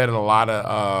 I hear that in a lot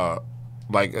of,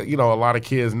 a lot of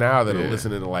kids now that are Yeah.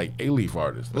 listening to like A-Leaf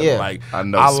artists. They're Yeah. Like, I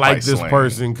know I like Spice this Lane.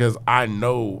 person because I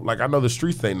know the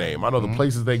streets they name. I know Mm-hmm. the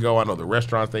places they go. I know the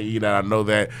restaurants they eat at. I know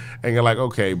that. And you're like,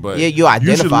 okay, but Yeah, you should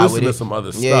identify listen with to it. some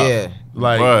other stuff. Yeah, yeah.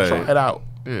 Like, But- try it out.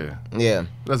 Yeah. Yeah.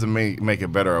 Doesn't make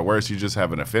it better or worse. You just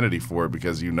have an affinity for it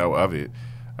because you know of it.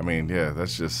 I mean, yeah,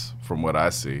 that's just from what I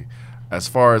see. As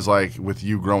far as like with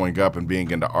you growing up and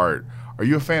being into art, are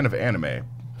you a fan of anime?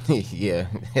 Yeah.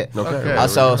 Okay.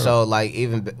 So like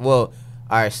all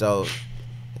right. So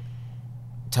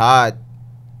Todd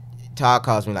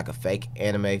calls me like a fake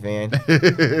anime fan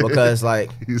because like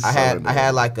He's I so had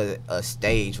annoying. like a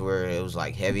stage where it was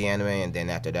like heavy anime, and then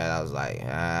after that I was like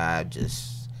I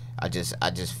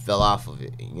just fell off of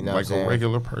it. You know what I'm Like a saying?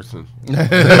 regular person. but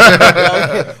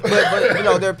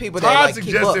there are people that Todd like keep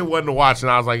suggested up. one to watch,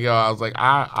 and I was like,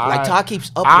 I Like Todd keeps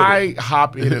up with I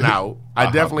hop in and out. I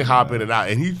hop definitely in hop in and out.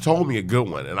 And he told me a good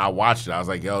one, and I watched it. I was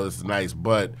like, yo, this is nice.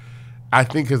 But I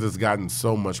think because it's gotten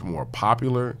so much more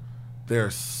popular,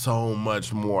 there's so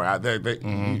much more out there.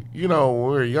 When we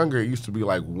were younger, it used to be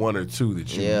like one or two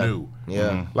that you Yeah. knew.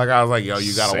 Yeah. Like I was like, yo,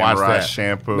 you gotta watch Samurai that.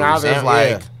 Shampoo. Now there's Sam-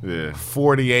 like yeah.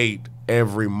 48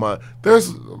 every month.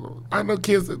 I know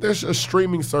kids. There's a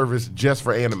streaming service just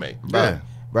for anime. Yeah.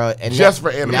 Bro, and Just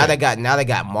for anime. Now they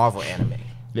got Marvel anime.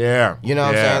 Yeah, You know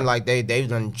what yeah. I'm saying? Like they've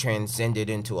done transcended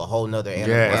into a whole nother anime.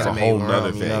 Yeah, it's a anime whole realm, nother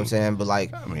You know what I'm thing. saying? But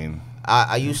like I mean,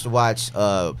 I used to watch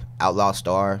Outlaw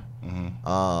Star,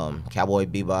 Cowboy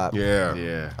Bebop. Yeah.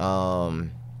 yeah.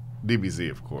 DBZ,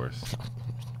 of course.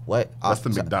 What? That's the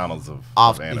McDonald's of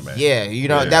Off anime. Yeah, you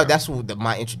know Yeah. that's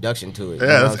my introduction to it. you know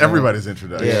Yeah, what that's I'm saying? everybody's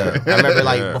introduction. Yeah, I remember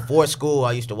like Yeah. before school,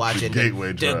 I used to watch it. Gateway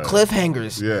The drug.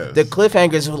 cliffhangers. Yes. The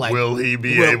cliffhangers were like Will he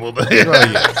be able to?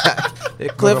 the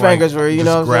cliffhangers were, you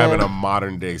know, just what I'm grabbing saying? a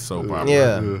modern day soap opera.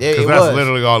 Yeah, Because it that's was.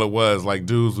 literally all it was. Like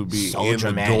dudes would be So in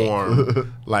dramatic. the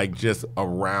dorm, like just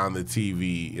around the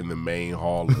TV in the main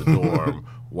hall of the dorm,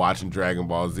 watching Dragon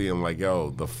Ball Z. I'm like,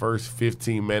 yo, the first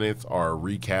 15 minutes are a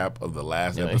recap of the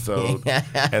last episode,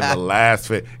 and the last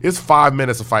it's 5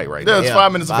 minutes of fight right Yeah, now. it's Yeah,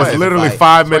 5 minutes of five fight. It's literally fight.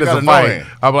 5 So I minutes got of fight. annoying.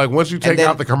 I'm like, once you take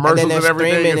out the commercials and there's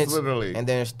everything, it's literally and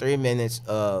then there's 3 minutes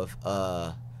of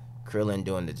Krillin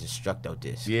doing the Destructo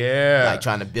disc. yeah, Like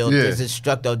trying to build Yeah. this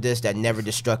Destructo disc that never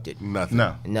destructed. nothing,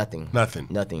 No. Nothing. nothing,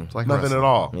 Nothing. Like nothing wrestling. at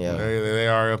all. Yeah. They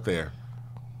are up there.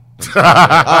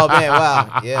 Oh man,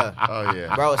 wow, yeah. Oh,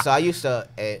 yeah. Bro, so I used to.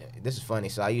 This is funny.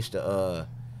 So I used to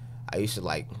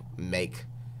like make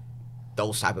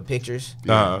those type of pictures,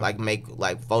 like make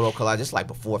like photo collage, just like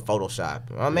before Photoshop.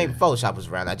 Well, maybe Photoshop was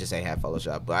around. I just ain't had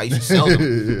Photoshop, but I used to sell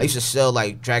them. I used to sell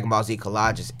like Dragon Ball Z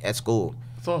collages at school.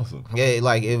 That's awesome. Yeah,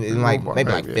 like in like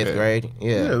maybe like Yeah. 5th grade.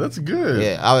 Yeah, Yeah, that's good.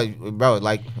 yeah.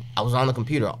 I was on the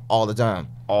computer all the time.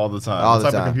 All the time. All what the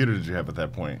type time. of computer did you have at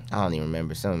that point? I don't even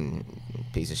remember, some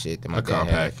piece of shit that my A dad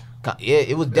compact. had. Yeah,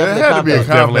 it was It definitely had to be a compact.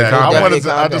 Definitely compact. compact. I wanted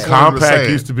to. I just wanted to say Compact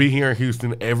it. used to be here in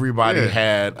Houston. Everybody Yeah.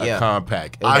 had a Yeah.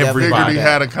 compact. It was I definitely figured he compact.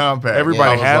 had a compact. Everybody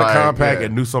I was had like, a compact yeah.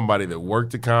 and knew somebody that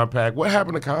worked a compact. What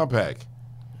happened to compact?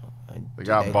 They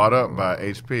got bought up by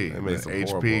HP. They made some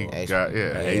HP horrible- got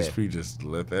Yeah. HP just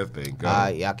let that thing go.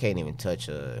 I can't even touch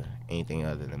anything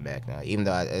other than Mac now. Even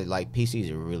though like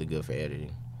PCs are really good for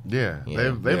editing. Yeah,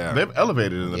 Yeah. they've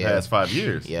elevated in the Yeah. past 5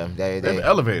 years. Yeah, They've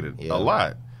elevated Yeah. a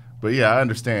lot. But yeah, I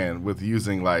understand with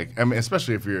using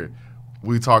especially if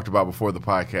we talked about before the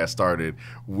podcast started,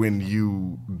 when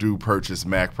you do purchase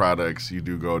Mac products, you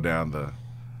do go down the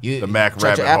Mac touch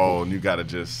rabbit your Apple. hole, and you gotta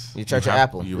just You touch your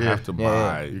Apple. You Yeah. have to Yeah,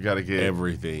 yeah. buy. You gotta get-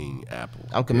 everything Apple.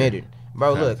 I'm committed,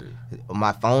 bro. Have Look, to.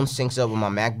 my phone syncs up with my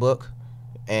MacBook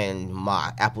and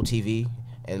my Apple TV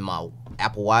and my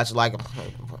Apple Watch. Like,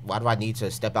 why do I need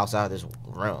to step outside of this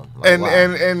realm? Like, and why?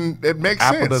 and it makes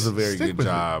Apple sense. does a very Stick good with it.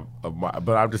 job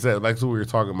but I'm just saying, like what we were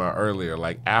talking about earlier.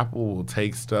 Like Apple will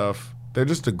take stuff. They're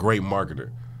just a great marketer.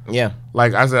 Yeah,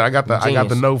 Like I said, I got the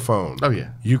Genius. No phone. Oh, yeah.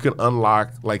 You can unlock,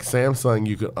 like Samsung,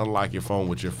 you can unlock your phone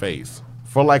with your face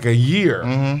for like a year.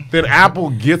 Then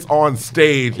Apple gets on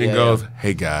stage and Yeah, goes,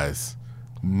 "Hey guys,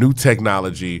 new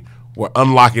technology. We're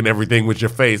unlocking everything with your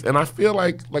face." And I feel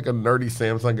like a nerdy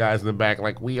Samsung guys in the back,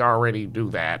 like, we already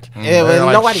do that. yeah. They're But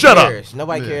like, nobody "Shut cares. up.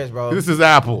 Nobody cares, bro. This is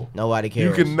Apple. Nobody You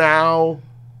cares. can now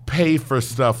pay for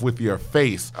stuff with your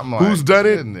face. I'm like, Who's done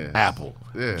it? goodness. Apple.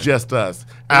 Yeah. Just us.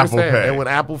 Apple Pay. And when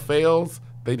Apple fails,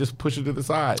 they just push it to the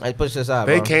side. Let's push this out,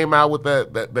 They bro. came out with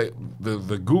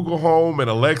the Google Home and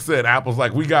Alexa, and Apple's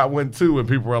like, we got one too, and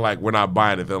people are like, we're not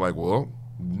buying it. They're like, well,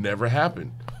 never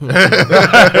happened.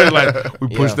 Like, we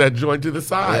pushed Yeah. that joint to the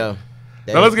side. Yeah.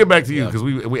 Now let's get back to you Yeah. because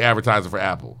we advertising for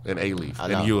Apple and A-Leaf I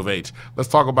and know. U of H. Let's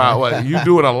talk about what you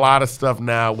doing a lot of stuff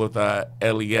now with LES.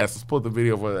 Let's put the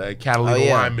video for Catalina Oh,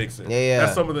 yeah. wine mixing. Yeah, yeah.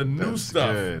 That's some of the new That's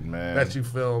stuff good, man. that you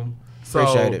filmed. So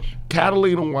Appreciate it.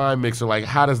 Catalina wine mixer, like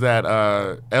how does that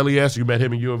LES? You met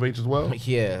him in U of H as well?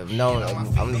 Yeah, no,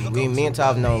 me and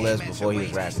Tom known Les before he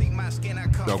was rapping,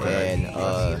 Okay.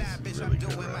 and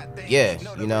yeah,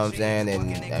 you know what I'm saying,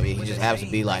 and I mean he just happens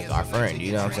to be like our friend,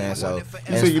 you know what I'm saying. So, You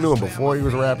and said you knew him before he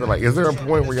was a rapper. Like, is there a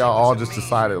point where y'all all just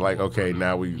decided, like, okay,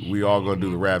 now we all gonna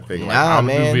do the rap thing? Like, Nah, I'm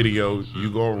gonna do man. video,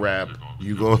 you gonna rap,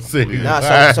 you gonna sing.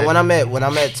 Nah, so when I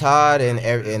met Todd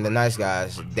and the Nice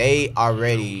Guys, they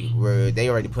already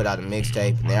put out a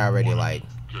mixtape, and they already like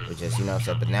were just, you know what I'm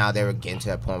saying. But now they were getting to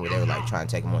that point where they were like trying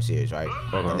to take it more serious, right?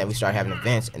 And then we started having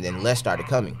events, and then Les started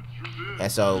coming.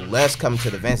 And so Les coming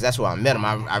to the events, that's where I met him.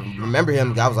 I remember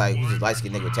him. I was like, who's this light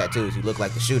skinned nigga with tattoos? He looked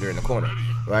like the shooter in the corner,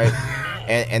 right?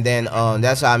 and then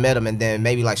that's how I met him. And then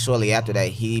maybe like shortly after that,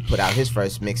 he put out his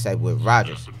first mixtape with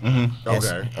Rogers.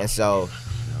 Okay. And so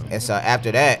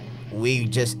after that, we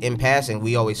just in passing,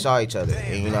 we always saw each other,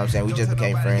 and you know what I'm saying, we just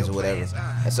became friends or whatever.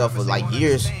 And so for like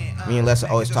years, me and Les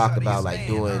always talked about like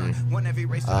doing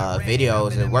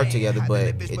videos and work together, but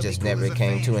it just never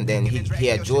came to. And then he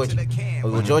had Georgia.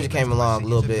 Well, Georgia came along a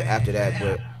little bit after that,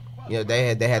 but you know they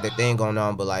had their thing going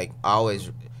on. But like I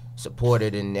always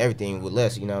supported and everything with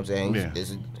Les, you know what I'm saying. Yeah.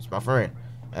 This is my friend.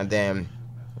 And then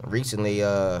recently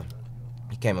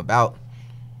he came about,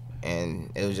 and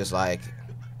it was just like,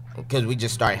 because we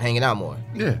just started hanging out more.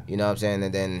 Yeah. You know what I'm saying?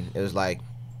 And then it was like,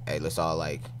 hey, let's all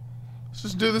like Let's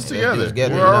just do this do together. this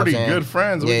together, We're you know what already I'm saying? good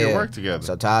friends. We Yeah, can yeah. work together.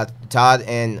 So Todd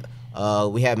and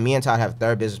me and Todd have a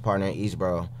third business partner in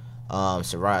Eastboro.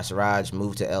 Siraj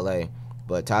moved to LA.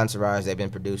 But Todd and Siraj, they've been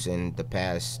producing the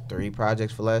past 3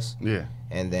 projects for Les. yeah.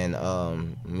 And then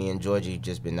me and Georgie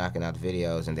just been knocking out the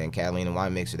videos. And then Catalina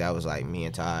Wine Mixer, that was like me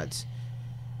and Todd's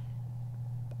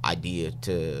idea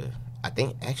to, I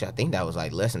think that was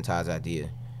like Les and Todd's idea.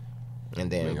 And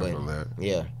then, I remember that.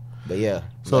 yeah. But yeah.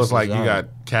 So Les it's like is, you got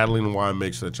Catalina wine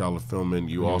mixer that y'all are filming.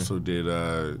 You Mm-hmm. also did.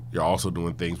 You're also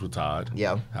doing things with Todd.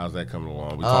 Yeah. How's that coming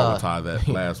along? We talked with Todd that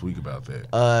last week about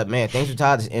that. Man, things with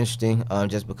Todd is interesting.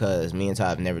 Just because me and Todd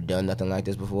have never done nothing like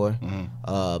this before.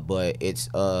 But it's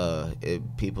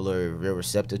people are real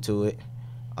receptive to it.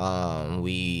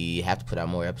 We have to put out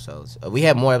more episodes. We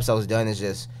have more episodes done. It's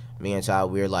just me and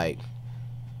Todd. We're like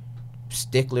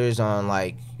sticklers on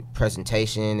like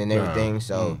presentation and everything.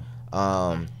 So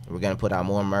we're gonna put out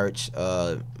more merch.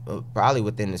 Probably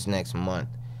within this next month.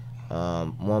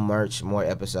 More merch, more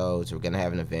episodes. We're gonna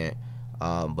have an event.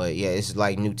 But yeah, it's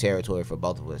like new territory for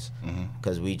both of us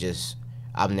because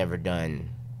I've never done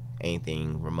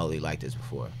anything remotely like this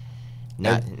before.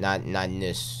 Not in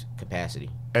this capacity.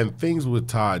 And things with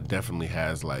Todd definitely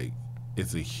has like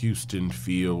it's a Houston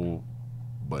feel,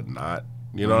 but not.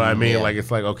 You know what I mean? Yeah. Like it's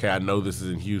like, okay, I know this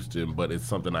is in Houston, but it's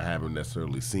something I haven't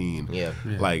necessarily seen. Yeah.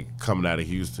 Like coming out of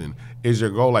Houston. Is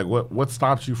your goal like what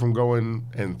stops you from going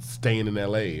and staying in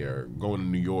LA or going to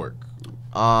New York?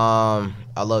 I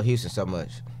love Houston so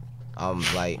much.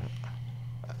 Like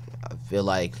I feel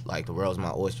like the world's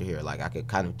my oyster here. Like I could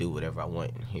kind of do whatever I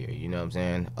want here. You know what I'm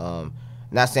saying?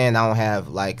 Not saying I don't have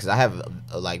like, cause I have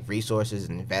like resources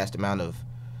and vast amount of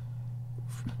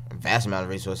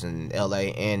resources in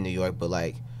LA and New York, but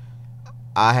like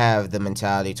I have the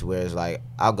mentality to where it's like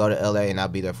I'll go to LA and I'll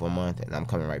be there for a month and I'm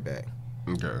coming right back.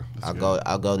 Okay. I'll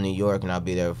go to New York and I'll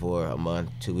be there for a month,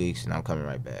 2 weeks, and I'm coming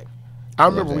right back. I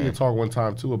remember we had talked one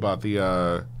time too about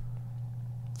the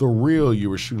reel you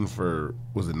were shooting for.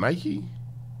 Was it Nike?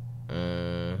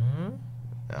 I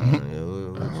don't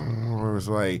know. It was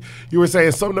like you were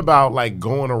saying something about like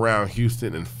going around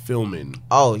Houston and filming.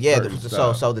 Oh yeah, certain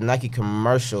so the Nike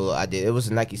commercial I did. It was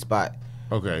a Nike spot.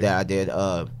 Okay. That I did.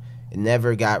 It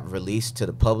never got released to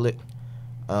the public.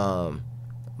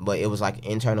 But it was like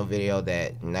internal video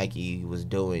that Nike was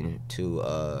doing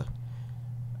to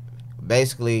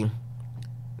basically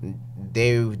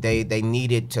they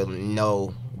needed to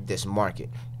know this market,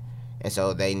 and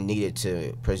so they needed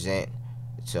to present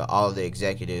to all the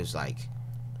executives like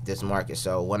this market.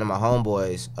 So one of my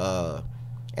homeboys,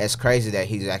 it's crazy that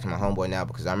he's actually my homeboy now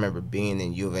because I remember being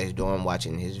in U of A's dorm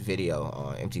watching his video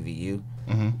on MTVU.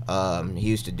 He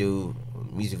used to do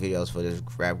music videos for this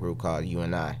rap group called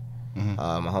UNI.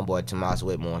 My homeboy Tomas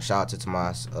Whitmore, shout out to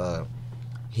Tomas.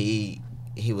 He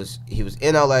was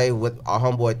in LA with our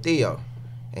homeboy Theo,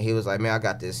 and he was like, man, I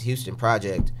got this Houston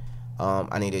project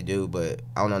I need to do, but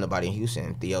I don't know nobody in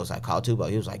Houston. Theo was like, call Tubo.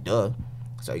 He was like, duh.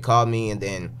 So he called me, and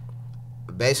then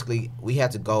basically we had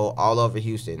to go all over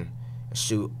Houston,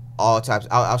 shoot all types.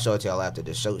 I'll show it to y'all after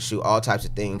this. Shoot all types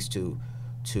of things to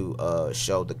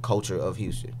show the culture of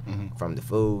Houston, from the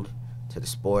food to the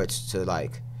sports to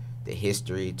like the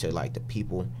history to like the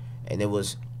people, and it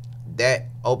was that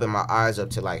opened my eyes up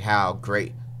to like how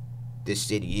great this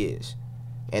city is.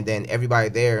 And then everybody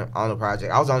there on the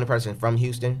project, I was the only person from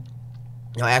Houston.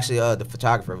 No, actually, the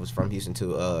photographer was from Houston too,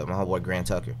 my homeboy Grant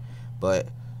Tucker. But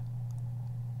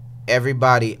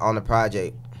everybody on the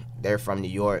project, they're from New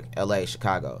York, LA,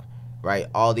 Chicago, right?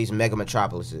 All these mega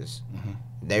metropolises.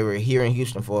 They were here in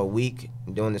Houston for a week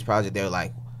doing this project. They were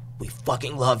like, we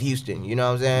fucking love Houston, you know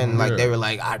what I'm saying? Like, they were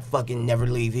like, I'd fucking never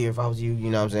leave here if I was you, you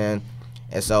know what I'm saying?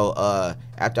 And so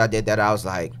after I did that, I was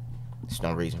like, there's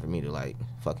no reason for me to like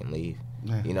fucking leave.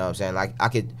 You know what I'm saying? Like I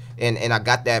could, and I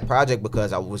got that project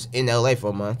because I was in LA for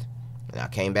a month, and I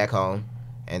came back home,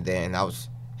 and then I was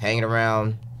hanging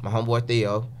around my homeboy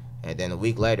Theo, and then a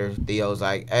week later, Theo was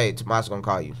like, hey, Tomas gonna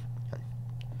call you.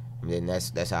 And then that's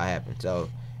how it happened. So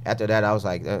after that, I was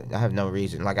like, I have no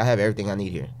reason. Like I have everything I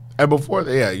need here. And before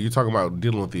that, yeah, you talking about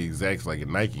dealing with the execs like at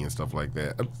Nike and stuff like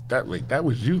that. That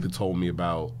was you that told me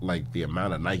about like the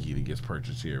amount of Nike that gets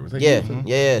purchased here. Was that you?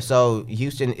 Yeah. So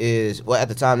Houston is, well, at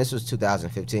the time, this was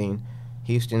 2015.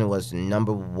 Houston was the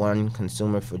 #1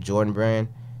 consumer for Jordan brand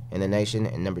in the nation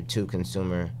and #2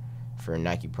 consumer for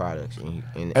Nike products in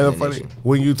the funny, nation.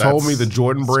 when you told me the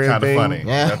Jordan brand thing, funny.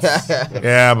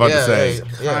 yeah, I'm about to say,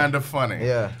 Kind of funny.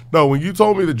 Yeah. no, when you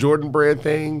told me the Jordan brand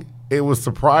thing, it was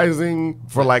surprising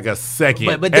for like a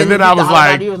second, But and then I was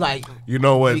like, you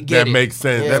know what, you get that it. makes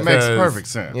sense. Yeah. That makes because perfect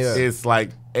sense. Yeah. It's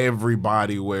like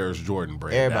everybody wears Jordan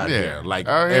brand Everybody. out Yeah. there, like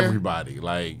Oh, yeah. everybody.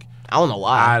 Like I don't know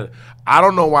why. I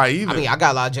don't know why either. I mean, I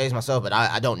got a lot of J's myself, but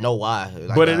I don't know why.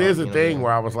 Like, but it is you a know thing what I mean?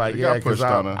 where I was like, It yeah, got because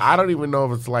pushed on us. I don't even know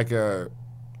if it's like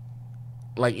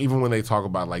like even when they talk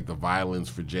about like the violence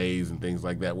for J's and things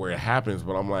like that, where it happens,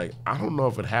 but I'm like, I don't know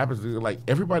if it happens. Like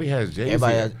everybody has J's.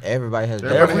 Everybody has.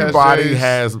 Everybody J's.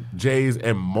 has J's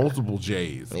and multiple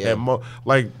J's. Yeah. And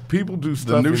like people do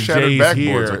stuff new in shattered J's backboards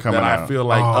here are coming that I out. feel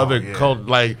like Oh, other yeah.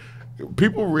 like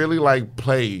people really like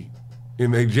play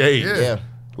in their J's. Yeah.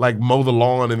 Like mow the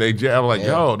lawn in their J. I'm like,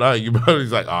 Yeah. yo, no, you.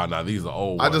 He's like, oh no, these are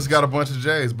old. I just got a bunch of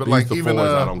J's, but these like the even fours,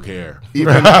 I don't care.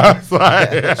 even It's like-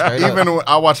 Straight up. even when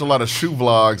I watch a lot of shoe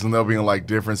vlogs, and they'll be in like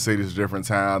different cities, different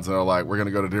towns, and they're like, we're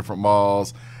gonna go to different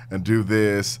malls and do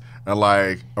this, and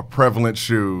like a prevalent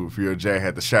shoe for your J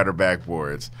had the shattered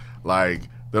backboards. Like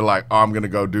they're like, oh, I'm gonna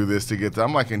go do this to get.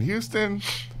 I'm like, in Houston,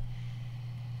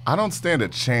 I don't stand a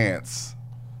chance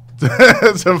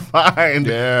to find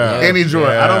any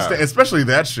Jordan. I don't stand, especially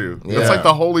that shoe. Yeah. It's like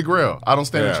the holy grail. I don't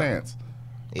stand Yeah. a chance.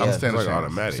 Yeah. I don't stand It's a like chance.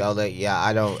 automatic. So like,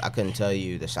 yeah, I couldn't tell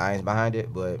you the science behind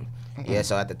it, but yeah.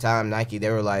 So at the time, Nike, they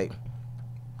were like,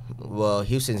 well,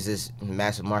 Houston's this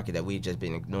massive market that we've just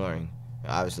been ignoring.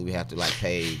 Obviously, we have to like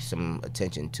pay some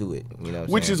attention to it. You know, what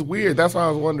I'm Which saying? is weird. That's why I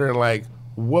was wondering, like,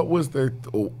 what was their,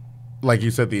 like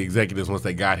you said, the executives once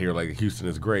they got here, like Houston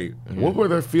is great. What were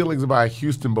their feelings about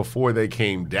Houston before they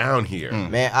came down here?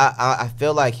 Man, I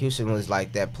feel like Houston was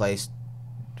like that place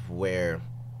where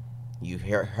you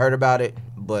heard about it,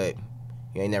 but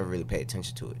you ain't never really paid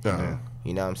attention to it. Uh-huh.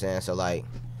 You know what I'm saying? So like,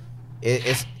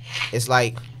 it's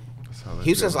like That's how they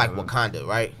Houston's feel like about it. Wakanda,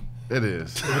 right? It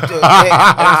is. And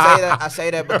I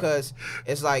say that because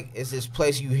it's like it's this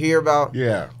place you hear about.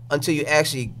 Yeah. Until you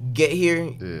actually get here,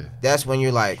 Yeah. that's when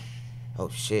you're like, oh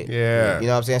shit. Yeah. You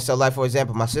know what I'm saying? So like for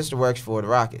example, my sister works for the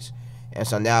Rockets, and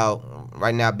so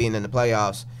right now being in the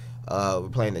playoffs, we're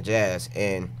playing the Jazz,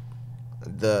 and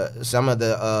some of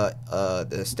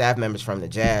the staff members from the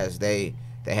Jazz they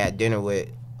had dinner with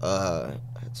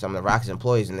some of the Rockets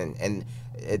employees, and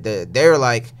they were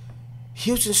like,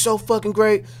 Houston's so fucking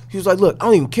great. He was like, look, I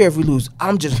don't even care if we lose.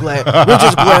 I'm just glad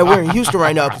we're in Houston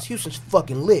right now because Houston's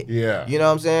fucking lit. Yeah. You know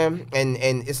what I'm saying? And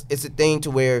it's a thing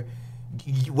to where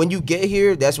when you get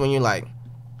here, that's when you're like,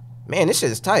 man, this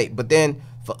shit is tight. But then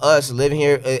for us living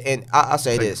here, and I'll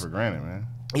say Take it this. for granted, man.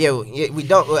 Yeah, we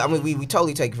don't. I mean, we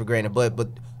totally take it for granted, but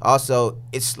also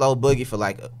it's slow boogie for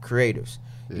like creators.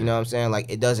 Yeah. You know what I'm saying? Like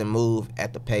it doesn't move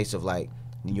at the pace of like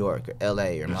New York or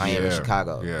L.A. or Miami or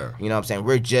Chicago. Yeah. You know what I'm saying?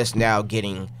 We're just now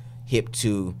getting hip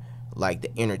to like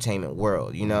the entertainment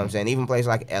world. You know what I'm saying? Even places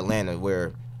like Atlanta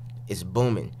where it's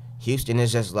booming. Houston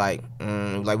is just like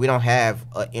we don't have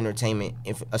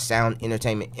a sound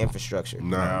entertainment infrastructure.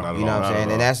 No, not at all. You know what I'm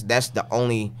saying? And that's the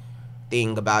only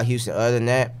thing about Houston. Other than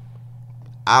that,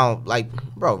 I don't like,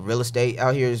 bro, real estate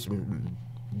out here is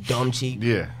dumb cheap.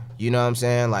 Yeah. You know what I'm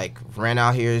saying? Like rent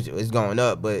out here is going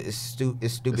up, but it's stupid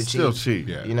It's cheap. still cheap.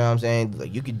 Yeah. You know what I'm saying?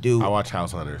 Like you could do. I watch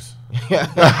House Hunters.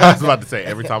 I was about to say,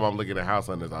 every time I'm looking at House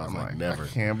Hunters, I was I'm like, like, never. I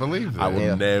can't believe that. I will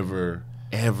Yeah. never,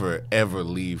 ever, ever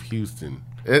leave Houston.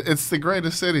 It's the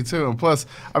greatest city too, and plus,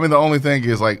 I mean, the only thing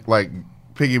is like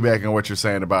piggybacking on what you're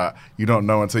saying about you don't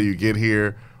know until you get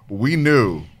here. We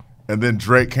knew, and then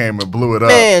Drake came and blew it up.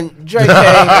 Man, Drake came.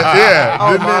 Yeah.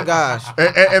 Oh didn't my it? gosh.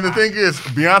 And the thing is,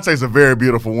 Beyonce's a very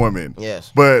beautiful woman.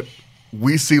 Yes. But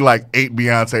we see like 8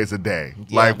 Beyonces a day.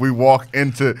 Yeah. Like we walk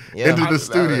into Yeah. the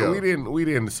studio. We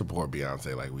didn't support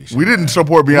Beyonce like we should. We didn't have.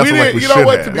 support Beyonce We like didn't, we you should know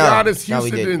what? have. To be No, honest, no, we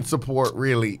Houston didn't. didn't support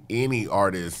really any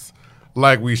artists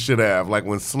like we should have. Like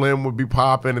when Slim would be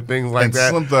popping and things like And that.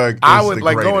 Slim Thug I is would the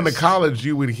like going to greatest. college.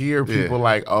 You would hear people Yeah.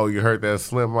 like, "Oh, you heard that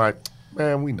Slim?" Like,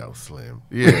 man, we know Slim.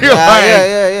 Yeah. You're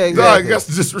Yeah, exactly. Dog, that's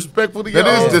disrespectful to That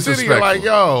your is own city. disrespectful. You're like,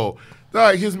 yo.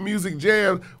 Dog, his music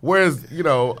jams. Whereas,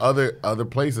 other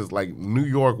places like New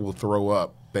York will throw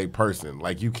up they person.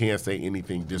 Like you can't say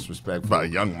anything disrespectful. About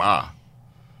Young Ma.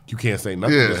 You can't say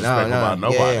nothing Yeah. disrespectful No, about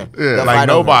nobody. yeah. Yeah. They'll Like fight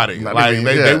over nobody. it. Not Like even-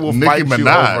 they yeah. will Nicki fight you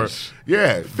Minaj. over.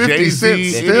 Yeah, 50 Jay-Z,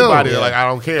 Cent still. anybody. Yeah. Like I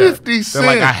don't care. 50 They're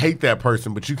like Cent. I hate that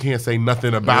person, but you can't say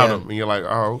nothing about Yeah. him. And you're like,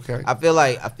 oh okay. I feel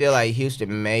like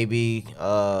Houston maybe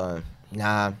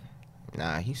nah,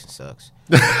 Houston sucks.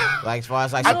 Like as far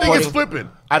as like I think it's supporting- flipping.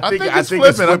 I think it's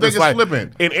flipping. I think it's like,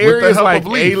 flipping. in With the areas help like of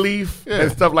Leaf. A-Leaf Yeah.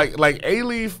 and stuff like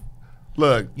A-Leaf.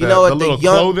 Look, You know what, the the little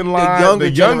young- clothing the line, younger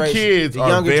the young generation- kids the are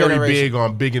younger very generation. big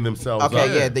on bigging themselves up.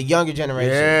 Okay, yeah, the younger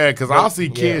generation. Yeah, because I'll see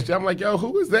Yeah. kids. I'm like, yo,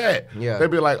 who is that? Yeah.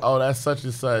 They'd be like, oh, that's such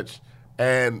and such.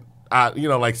 And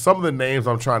like some of the names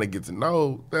I'm trying to get to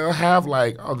know, they'll have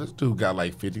like, oh, this dude got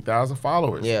like 50,000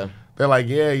 followers. Yeah. They're like,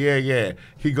 yeah.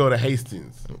 He go to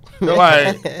Hastings. They're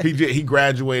like, he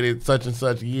graduated such and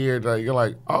such year. Like, you're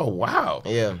like, oh wow.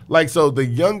 Yeah. Like so, the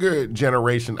younger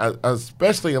generation,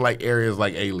 especially in like areas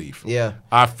like A-Leaf, Yeah.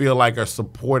 I feel like are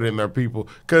supporting their people.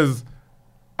 Because,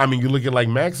 I mean, you look at like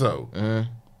Maxo. Mm-hmm.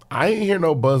 I ain't hear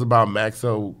no buzz about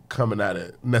Maxo coming out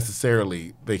of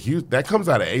necessarily the Houston. That comes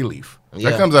out of A-Leaf. Yeah.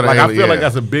 That comes out of Like I A-Leaf, feel like yeah.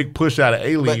 that's a big push out of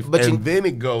A-Leaf, But and you- then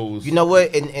it goes. You know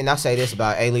what? And I say this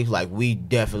about A-Leaf, like we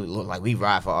definitely look like we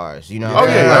ride for ours. You know? Oh, what I'm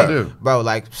yeah, saying? I Like, do. bro.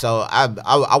 Like so,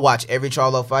 I watch every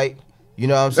Charlo fight. You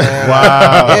know what I'm saying?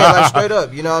 Wow. Yeah, like straight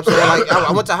up. You know what I'm saying? Like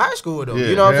I went to high school with him. Yeah.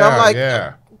 You know what I'm saying? I'm like,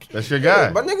 yeah. That's your guy.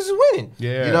 my niggas is winning.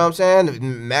 Yeah. You know what I'm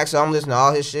saying? Max, I'm listening to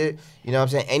all his shit. You know what I'm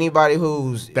saying? Anybody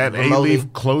who's That remotely-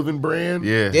 A-Leaf clothing brand.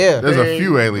 Yeah. Yeah. There's a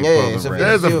few A-Leaf Yeah, clothing it's a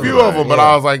brands. There's a few, few of them, but yeah.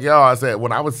 I was like, yo, I said,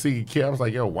 when I would see kids, I was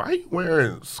like, yo, why are you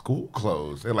wearing school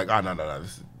clothes? They're like, oh, no,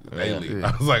 this is A-Leaf.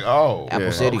 Yeah. I was like, oh.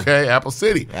 Apple City. Okay, Apple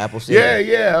City. Apple City.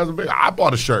 Yeah. I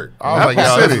bought a shirt. I was like,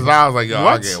 Apple yo, City. I was like, yo,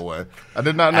 What? I'll get one. I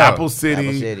did not know. Apple City.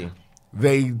 Apple City.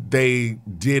 They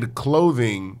did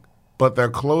clothing, but their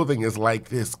clothing is like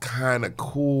this kind of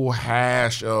cool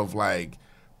hash of like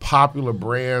popular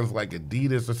brands like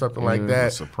Adidas or something like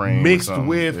that, Supreme or mixed something,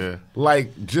 with yeah.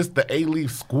 like just the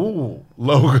A-Leaf school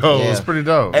logo. Yeah. It's pretty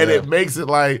dope. And Yeah. it makes it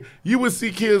like you would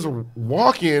see kids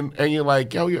walking and you're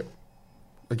like, yo, your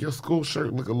school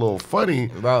shirt look a little funny,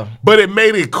 Bro. but it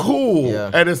made it cool.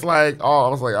 Yeah. And it's like, oh, I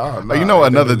was like, oh, no. You know,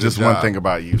 another just one thing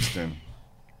about Houston.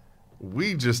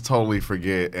 We just totally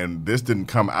forget, and this didn't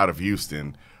come out of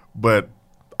Houston, but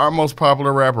our most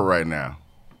popular rapper right now,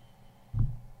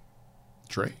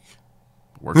 Drake.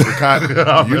 Works for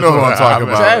you know who I'm talking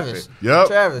about. Travis. Yep.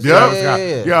 Travis. Yep.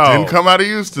 Yeah. Yo, Didn't come out of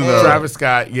Houston though. Travis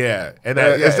Scott, yeah. And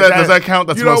Does that count?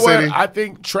 That's you know my what? city. I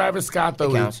think Travis Scott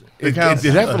though counts. it counts.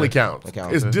 definitely counts. It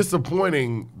counts. It's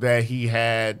disappointing that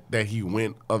he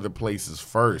went other places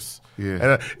first. Yeah.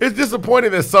 And it's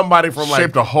disappointing that somebody from like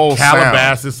Shaped a whole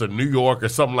Calabasas or New York or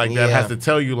something like that Yeah. has to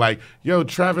tell you like, yo,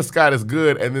 Travis Scott is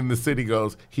good, and then the city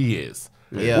goes, he is.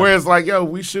 Yeah. Whereas like, yo,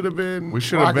 we should have been We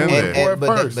should have been rocking there. with it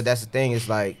first. But that's the thing. It's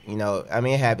like, you know, I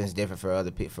mean, it happens different for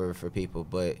other for people.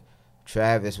 But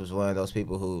Travis was one of those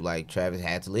people who, like, Travis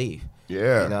had to leave.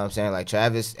 Yeah. You know what I'm saying? Like,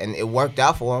 Travis, and it worked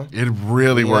out for him. It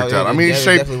really You know, worked out. I it mean,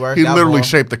 definitely worked he out literally for him.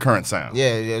 shaped the current sound.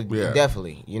 Yeah, Yeah.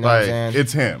 definitely. You know what I'm Like, saying?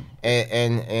 it's him.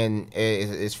 And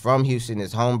it's from Houston.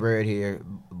 It's homebred here,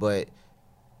 but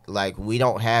like we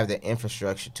don't have the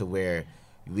infrastructure to where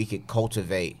we could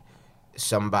cultivate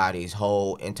somebody's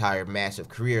whole entire massive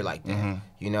career like that. Mm-hmm.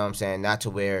 You know what I'm saying? Not to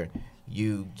where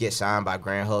you get signed by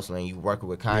Grand Hustle and you working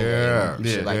with Kanye Yeah, and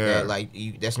shit yeah, like yeah. that.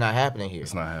 Like that's not happening here.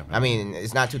 It's not happening. I mean,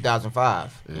 it's not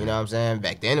 2005. You know what I'm saying?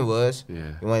 Back then it was.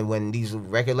 Yeah. When these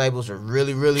record labels are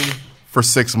really, really For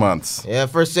 6 months.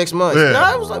 for 6 months. Yeah.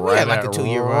 No, it was like we had like a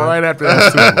 2-year run. Right after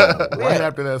that Super Bowl. Yeah. Right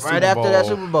after that Super Bowl. Right after that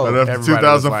Super Bowl. Right after Everybody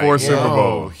was 2004 like, Super yo,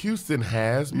 Bowl. Houston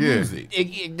has Yeah. music.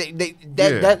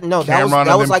 That was Cameron and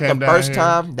them like came the down first here.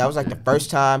 time. That was like the first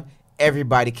time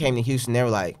everybody came to Houston. They were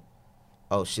like,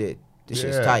 "Oh shit, this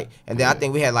shit's Yeah. tight." And then I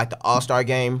think we had like the All-Star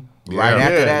game right Yeah.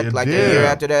 after Yeah, that, you like the did. year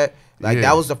after that. Like Yeah.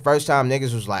 that was the first time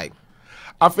niggas was like,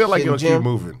 I feel like Hidden it'll keep gem.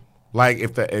 moving. Like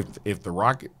if the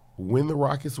Rockets win, "When the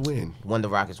Rockets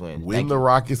win, when Thank the you.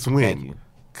 Rockets Thank win, you.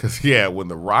 because when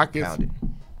the Rockets, Found it."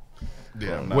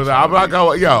 Yeah, I'm not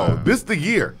going. Yo, this is the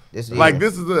year. This the Like year.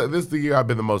 this is the year I've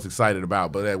been the most excited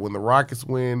about. But when the Rockets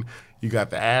win, you got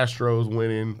the Astros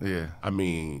winning. Yeah. I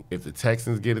mean, if the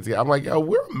Texans get it together, I'm like, yo,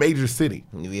 we're a major city.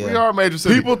 Yeah. We are a major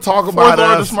city. People talk Fourth about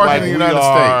largest us market like in the we United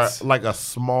are States. like a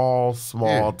small,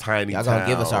 Yeah. tiny Y'all town. gonna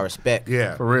give us our respect.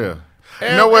 Yeah. For real. You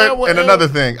And- know what? and- And another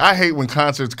thing, I hate when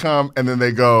concerts come and then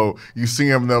they go, you see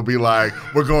them, they'll be like,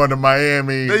 we're going to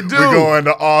Miami. They do. We're going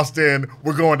to Austin.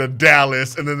 We're going to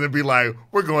Dallas. And then they'll be like,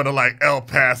 we're going to like El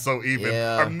Paso even.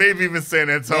 Yeah. Or maybe even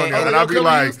San Antonio. Man, and they'll I'll be come to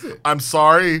like, Houston. I'm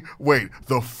sorry. Wait,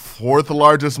 the 4th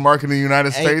largest market in the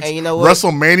United States? and you know what?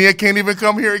 WrestleMania can't even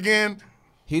come here again?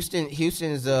 Houston's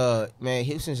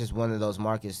just one of those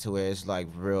markets to where it's like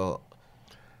real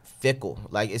fickle.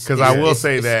 Like it's 'Cause I will it's-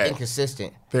 say it's that-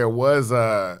 inconsistent. There was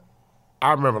I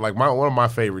remember like one of my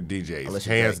favorite DJs, Unless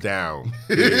you hands Drake. down,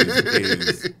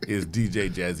 is DJ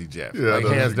Jazzy Jeff. Yeah, like I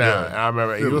know hands that down. guy. And I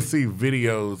remember Really? you'll see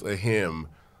videos of him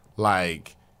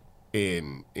like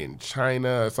in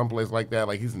China or someplace like that.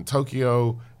 Like he's in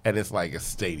Tokyo and it's like a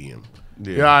stadium. Yeah.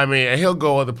 You know what I mean? And he'll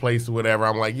go other places or whatever.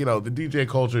 I'm like, the DJ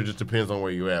culture just depends on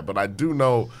where you're at. But I do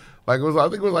know, like I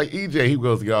think it was like EJ, he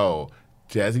goes, yo,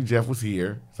 Jazzy Jeff was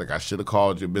here. It's like I should have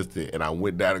called you, missed it. And I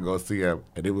went down to go see him,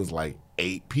 and it was like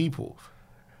 8 people.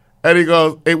 And he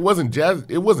goes, it wasn't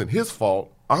his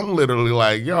fault. I'm literally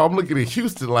like, yo, I'm looking at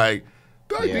Houston like,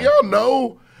 do Yeah. y'all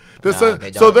know? Nah, So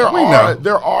they so don't.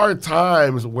 there are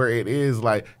times where it is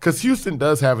like, because Houston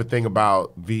does have a thing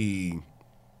about the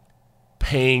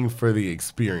paying for the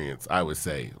experience, I would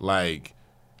say. Like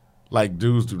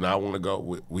dudes do not want to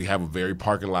go. We have a very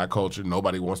parking lot culture.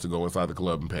 Nobody wants to go inside the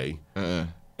club and pay.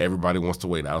 Everybody wants to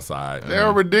wait outside.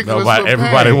 They're ridiculous to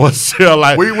Everybody pay. wants to chill.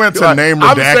 Like We went to like, Name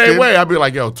I'm the Redacted. same way. I'd be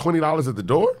like, yo, $20 at the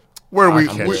door. Where we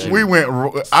catch you. we went.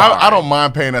 I don't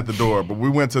mind paying at the door, but we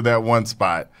went to that one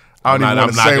spot. I don't I'm even not-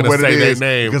 want to I'm not say gonna what say it their is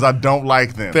name. because I don't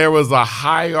like them. There was a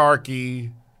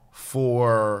hierarchy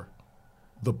for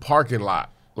the parking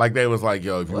lot. Like they was like,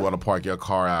 yo, if you want to park your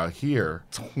car out here,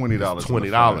 $20.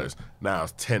 $20. Now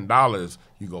it's $10.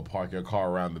 You go park your car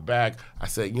around the back. I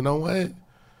said, you know what?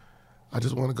 I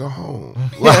just want to go home.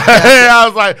 I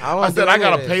was like, I I wanna said, do I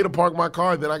gotta this. pay to park my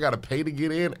car, then I gotta pay to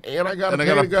get in, and I gotta And I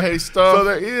pay gotta to go. pay stuff. So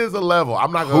there is a level.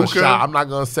 I'm not gonna Hookah. shop. I'm not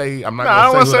gonna say. I'm not Nah, I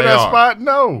don't gonna want say to who say they that are. spot.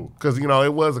 No, Because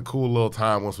it was a cool little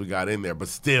time once we got in there, but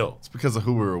still, it's because of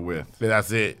who we were with.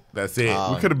 that's it. That's it.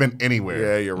 We could have been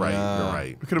anywhere. Yeah, you're right. You're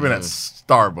right. We could have been at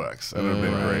Starbucks. It would have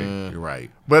been great. You're right.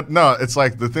 But no, it's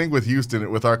like the thing with Houston,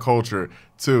 with our culture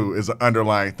too, is an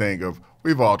underlying thing of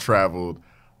we've all traveled.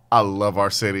 I love our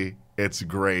city. It's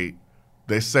great.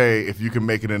 They say if you can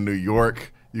make it in New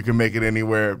York, you can make it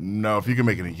anywhere. No, if you can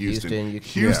make it in Houston.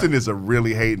 Houston is a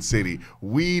really hating city.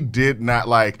 We did not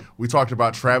we talked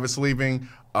about Travis leaving.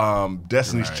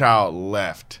 Destiny's Child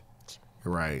left.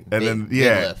 Right. And then Big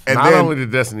yeah, lift. and Not then only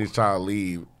did Destiny's Child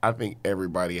leave, I think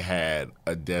everybody had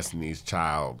a Destiny's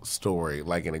Child story,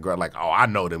 like in a girl, like, oh, I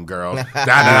know them girls.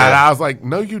 I was like,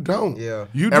 no, you don't. Yeah.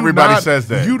 You do Everybody not- says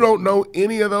that. You don't know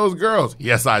any of those girls.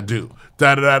 Yes, I do.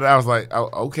 I was like, oh,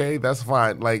 okay, that's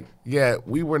fine. Like, yeah,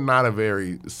 we were not a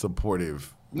very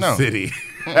supportive city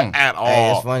at all.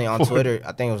 Hey, it's funny on Twitter.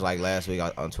 I think it was like last week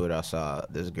on Twitter. I saw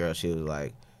this girl. She was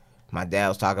like, my dad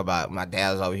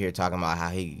was over here talking about how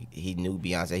he knew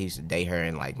Beyonce. He used to date her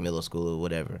in like middle school or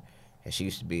whatever, and she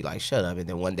used to be like, shut up. And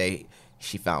then one day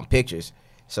she found pictures.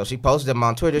 So she posted them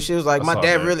on Twitter. She was like, my saw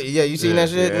dad that. really, you seen that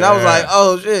shit? Yeah. And I was like,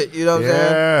 oh shit, you know what I'm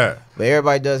saying? Yeah. But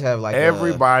everybody does have like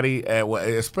Everybody,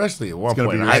 especially at one it's gonna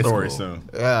point be in your high story school. soon.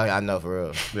 Yeah, I know for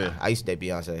real. Yeah. I used to date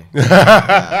Beyonce.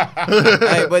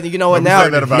 Hey, but you know what? Let me Now, say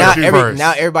that about you first.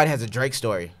 now everybody has a Drake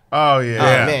story. Oh yeah.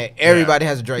 Oh man, everybody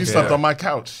has a Drake He story. slept on my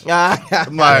couch. I'm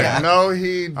I'm like, no,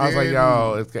 he did. I was like,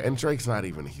 yo, and Drake's not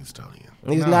even a Houstonian.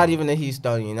 He's not even a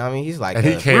Houstonian. I mean, he's like And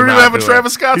he a- came We don't out have a doing-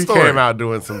 Travis Scott he story. came out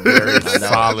doing some very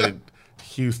solid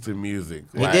Houston music.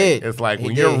 He did. It's like He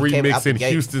when did. you're He came out the remixing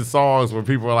gate. Houston songs where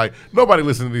people are like, nobody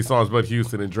listens to these songs but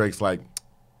Houston, and Drake's like,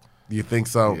 you think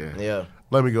so? Yeah. yeah.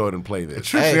 Let me go ahead and play this. It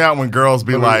trips Hey. me out when girls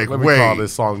be Let like, me call wait,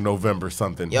 this song November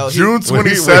something. Yo, he- June when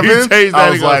he 27th? changed that, I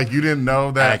he was goes, like, you didn't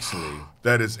know that? Actually.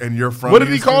 That is, and you're from What did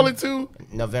he Houston? call it to?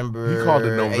 November. He called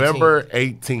it November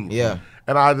 18th. Yeah.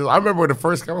 And I remember when the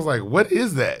first I was like, what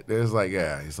is that? It was like,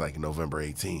 yeah, it's like November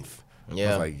 18th. I Yeah.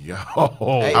 was like, yo.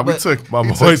 Hey, We but- took my he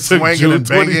boy took took swinging June and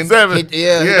banging. 27th.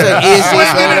 Yeah. He Yeah, took Izzy,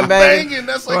 Swinging and Banging. banging.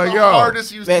 That's like, Like, the yo.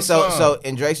 hardest Houston Man, so song.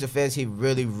 in Drake's defense, he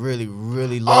really, really,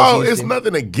 really Oh, loves it's Houston. nothing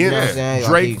You know what I'm against saying? Like,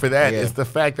 Drake he- for that. yeah. It's the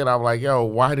fact that I'm like, yo,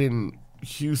 why didn't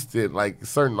Houston, like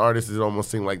certain artists, it almost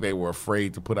seemed like they were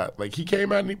afraid to put out, like he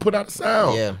came out and he put out a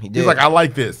sound. Yeah, he He's did. like, I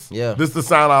like this. Yeah. This is the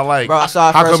sound I like. Bro, I saw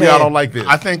it How come y'all firsthand. don't like this?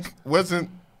 I think wasn't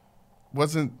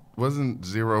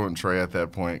Zero and Trey at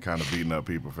that point kind of beating up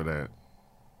people for that?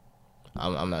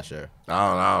 I'm not sure.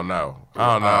 I don't know.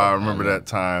 I don't know. I remember that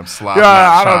time. Slop, Yeah, not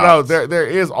I don't know. chopped. There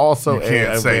is also You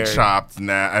can't say very- chopped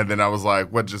now. And then I was like,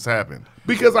 what just happened?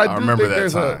 because I do remember think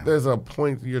that there's time. a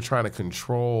point you're trying to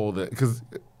control that, because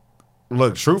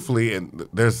look, truthfully, and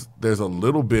there's a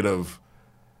little bit of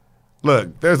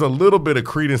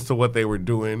credence to what they were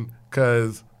doing,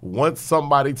 because once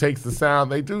somebody takes the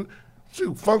sound, they do.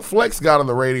 Shoot, Funk Flex got on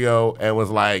the radio and was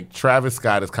like, Travis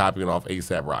Scott is copying off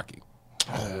ASAP Rocky.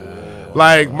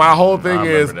 Like, my whole thing I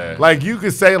is, remember that. like, you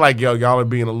could say, like, yo, y'all are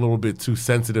being a little bit too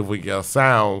sensitive with your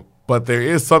sound, but there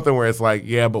is something where it's like,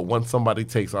 yeah, but once somebody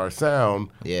takes our sound,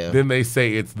 Yeah. then they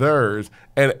say it's theirs,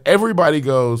 and everybody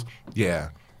goes, yeah,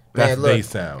 that's Man, look, they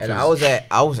sound. And I was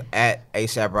at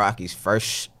ASAP Rocky's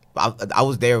first. I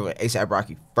was there when ASAP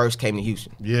Rocky first came to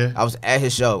Houston. Yeah. I was at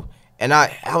his show, and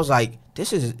I was like,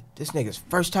 this is this nigga's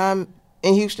first time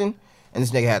in Houston, and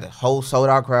this nigga had a whole sold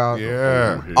out crowd.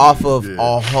 yeah. Off of Yeah.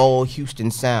 a whole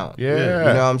Houston sound. Yeah.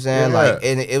 You know what I'm saying? Yeah. Like,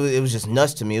 and it was just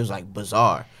nuts to me. It was like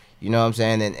bizarre. You know what I'm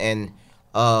saying? And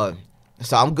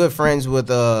so I'm good friends with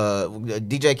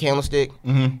DJ Candlestick.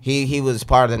 Mm-hmm. He was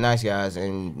part of the Nice Guys,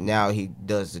 and now he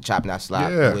does the Chop Not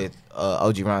Slap Yeah. with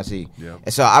OG Ron C. Yep.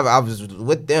 And so I was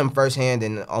with them firsthand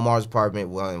in Omar's apartment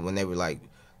when they were like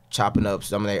chopping up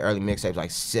some of their early mixtapes like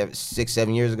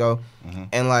 6-7 years ago, Mm-hmm.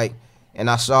 and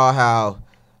I saw how,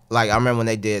 like, I remember when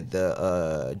they did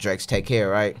the Drake's Take Care,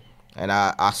 right? And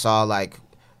I saw like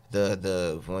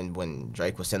the when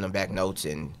Drake was sending back notes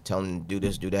and telling him to do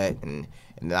this, do that, and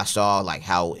then I saw like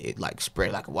how it like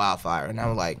spread like a wildfire, and I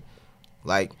was like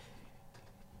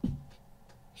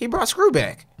he brought Screw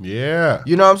back. Yeah.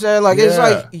 You know what I'm saying? Like, it's Yeah.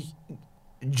 like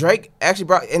Drake actually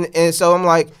brought, and so I'm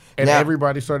like, And now,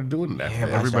 everybody started doing that.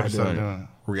 Everybody started started doing doing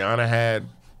it. Rihanna had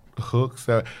hooks.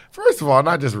 First of all,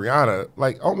 not just Rihanna,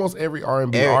 like almost every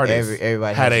R&B Every- artist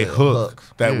everybody had a has a hook hook.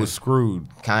 that Yeah. was screwed.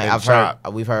 Kanye, and I've chopped.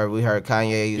 heard, we heard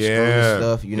Kanye screw Yeah,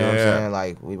 stuff. You know what I'm yeah. saying?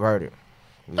 Like, we've heard it.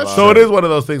 So it is one of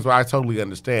those things where I totally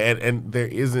understand, and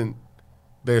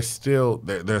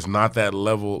there's not that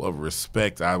level of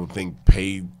respect I would think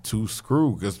paid to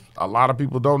Screw, because a lot of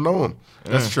people don't know him.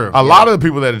 That's true. A lot of the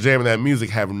people that are jamming that music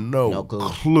have no No clue.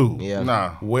 clue. Yeah. Nah.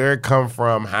 Where it come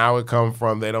from, how it come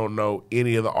from. They don't know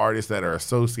any of the artists that are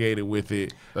associated with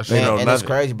it. That's They true. know Man, and it's nothing.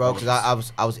 crazy, bro,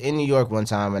 because I was in New York one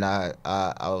time, and I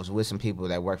was with some people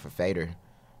that work for Fader,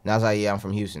 and I was like, yeah, I'm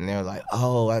from Houston. And they were like,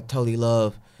 oh, I totally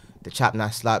love the Chop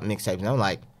Not Slap mixtapes, and I'm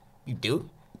like, you do?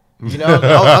 You know,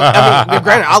 I mean,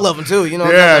 granted, I love them too. You know,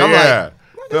 what Yeah, I'm saying? yeah.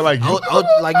 I'm They're like,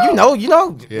 like, you know.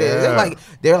 Yeah.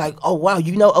 They're like, oh wow,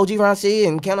 you know OG Ron C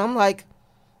and Ken. I'm like,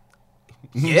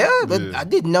 yeah, but Yeah. I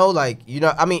didn't know, like, you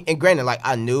know, I mean, and granted, like,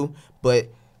 I knew, but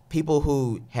people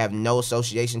who have no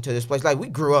association to this place. Like we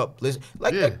grew up, we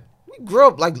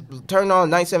turned on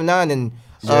 979 and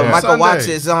Michael Sunday. Watts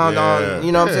is on, Yeah.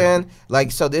 you know what I'm saying?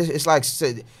 Like, so this, it's like,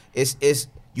 it's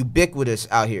ubiquitous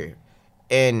out here.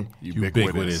 And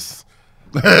Ubiquitous.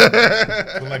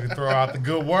 I like to throw out the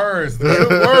good words. The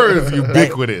good words,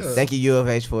 ubiquitous. thank you, U of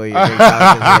H, for your great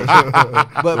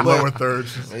conversation. The lower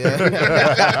thirds.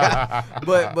 Yeah.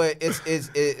 but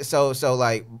it's so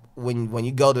like when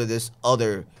you go to this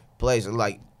other place,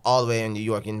 like all the way in New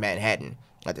York in Manhattan,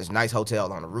 like this nice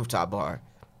hotel on a rooftop bar,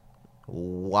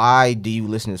 why do you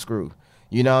listen to Screw?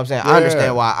 You know what I'm saying? I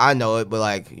understand why I know it, but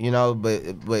like, you know, but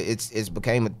it's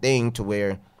became a thing to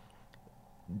where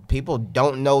people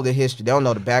don't know the history, they don't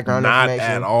know the background Not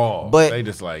information at all. But they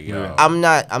just like, yo. I'm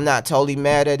not totally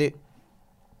mad at it.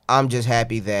 I'm just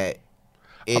happy that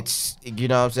it's, you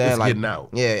know what I'm saying, It's like getting out.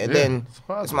 Yeah, and then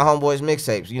it's my homeboys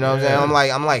mixtapes. You know what I'm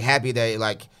saying? I'm like happy that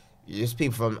like there's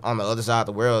people from on the other side of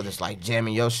the world that's like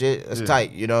jamming your shit. It's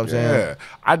tight. You know what I'm saying? Yeah,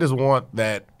 I just want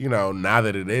that, you know, now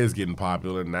that it is getting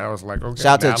popular, now it's like, okay.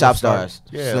 Shout out to now the Chop let's start- Stars,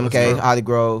 Yeah, Slim let's K, start Holly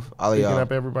Grove, all of picking y'all.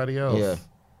 up everybody else. Yeah.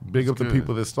 Big up the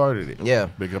people that started it. Yeah.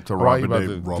 Big up to While you Robert about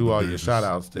to Robert do all your Davis. shout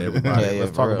outs to everybody, Yeah,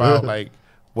 let's for talk real. about like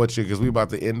what you, because we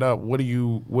about to end up. What are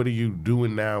you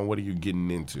doing now and what are you getting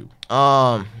into?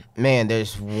 Man,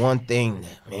 there's one thing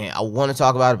that, man, I want to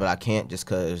talk about it, but I can't just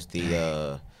because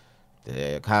the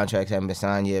contracts haven't been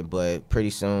signed yet. But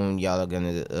pretty soon, y'all are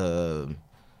gonna.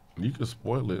 You could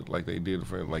spoil it like they did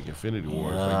for like Infinity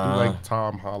Wars. Like do like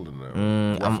Tom Holland or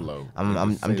Ruffalo.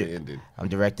 I'm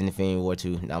directing Infinity War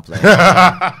 2. Now I'm playing.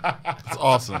 That's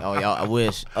awesome. Oh, y'all, I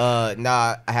wish.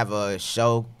 Nah, I have a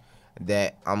show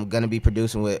that I'm gonna be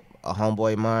producing with a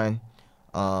homeboy of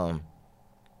mine.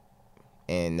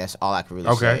 And that's all I can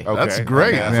really say. Okay. That's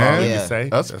great, That's man. all you Yeah. can say.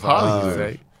 That's all you positive.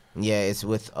 can say. Yeah, it's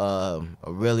with a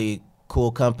really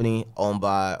cool company owned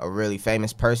by a really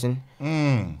famous person.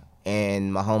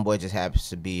 And my homeboy just happens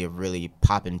to be a really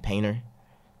poppin' painter.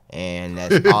 And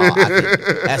that's all I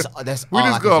can, that's We all I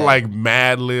just can go say. like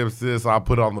Mad Libs this. I'll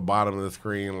put it on the bottom of the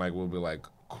screen. Like we'll be like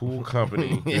cool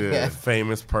company, Yeah.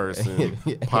 famous person,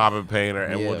 poppin' painter,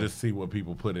 and we'll Yeah. just see what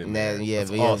people put in And there. that, yeah,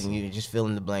 That's but awesome. you just fill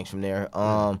in the blanks from there.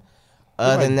 Like,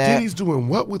 Other than that, Diddy's doing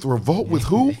what with Revolt with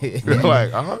who? You're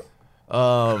like,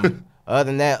 other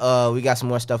than that, we got some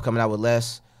more stuff coming out with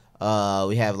Les.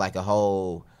 We have like a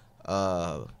whole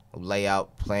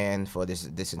layout plan for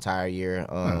this entire year.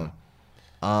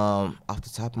 Off the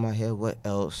top of my head, what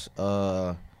else?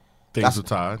 Things with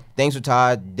Todd. Things with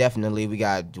Todd, definitely. We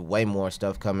got way more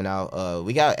stuff coming out.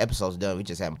 We got episodes done. We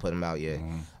just haven't put them out yet.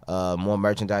 More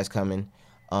merchandise coming.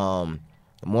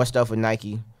 More stuff with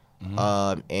Nike.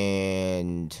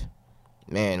 And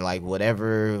man, like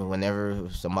whenever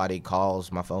somebody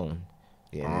calls my phone,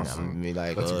 yeah, Awesome. I'm gonna be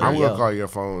like, I'm yeah. gonna call your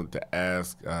phone to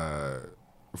ask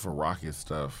for Rocket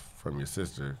stuff from your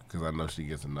sister because I know she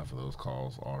gets enough of those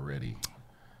calls already.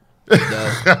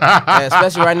 Yeah,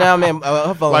 especially right now, man.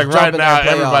 Her phone Like is right jumping now, at playoffs.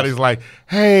 everybody's like,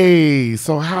 "Hey,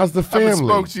 so how's the I haven't family?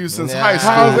 spoke to you since Yeah. high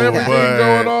school. How's everything but,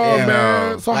 going on, you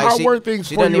man? know, So Like, how she- were things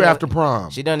she for doesn't you even- after prom?"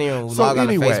 She doesn't even So log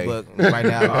anyway. on to Facebook right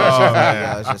now. She's just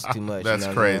like, yo, it's just too much. That's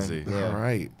you know what I'm crazy. saying? Yeah. All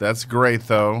right. That's great,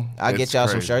 though. I'll get It's y'all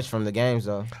some crazy. shirts from the games,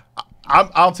 though.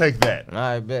 I'll take that. All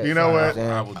right, bet. You know what?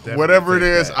 I will definitely Whatever it take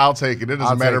is, that. I'll take it. It doesn't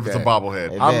I'll matter take if it's a that.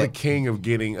 bobblehead. Yeah. I'm the bet. king of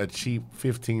getting a cheap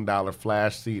 $15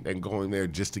 flash seat and going there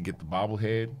just to get the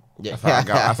bobblehead. Yeah.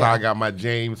 That's how I got my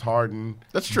James Harden.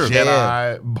 That's true. Jedi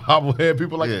Yeah. bobblehead.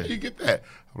 People are like, Yeah. "How you get that?"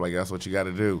 I'm like, "That's what you got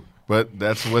to do." But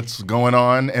that's what's going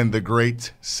on in the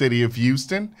great city of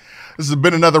Houston. This has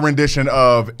been another rendition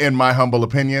of In My Humble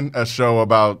Opinion, a show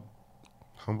about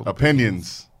Humble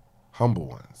opinions, humble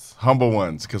ones. humble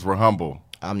ones, because we're humble.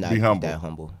 I'm not Be humble. that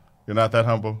humble. You're not that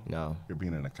humble? No. You're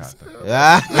being an akata.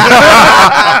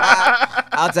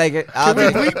 I'll take it. I'll Can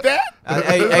we take it. bleep that?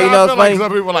 Hey, you I know feel what's like funny?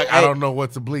 some people are like, I Hey, don't know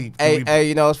what to bleep. Hey,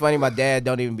 you know what's funny? My dad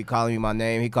don't even be calling me my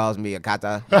name. He calls me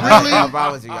Akata. I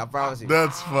promise you. I promise you.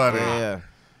 That's funny. Yeah.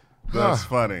 That's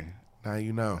funny. Now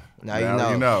you know. Now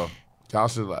You know. Y'all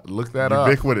should look that up.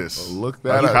 Ubiquitous. Look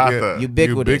that up. Akata.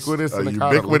 Ubiquitous. Ubiquitous. A and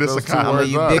Akata. ubiquitous Look those two Akata. I'm a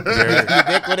words up.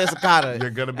 ubiquitous Akata. You're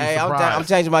gonna be Hey, surprised. I'm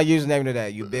changing my username to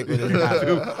that. Ubiquitous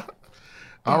Akata.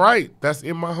 All right, that's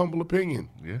in my humble opinion.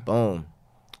 Yeah. Boom.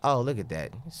 Oh, look at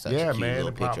that. Such Yeah, a cute man. little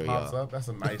It picture, pops y'all. up. That's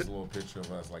a nice little picture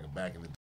of us, like back in the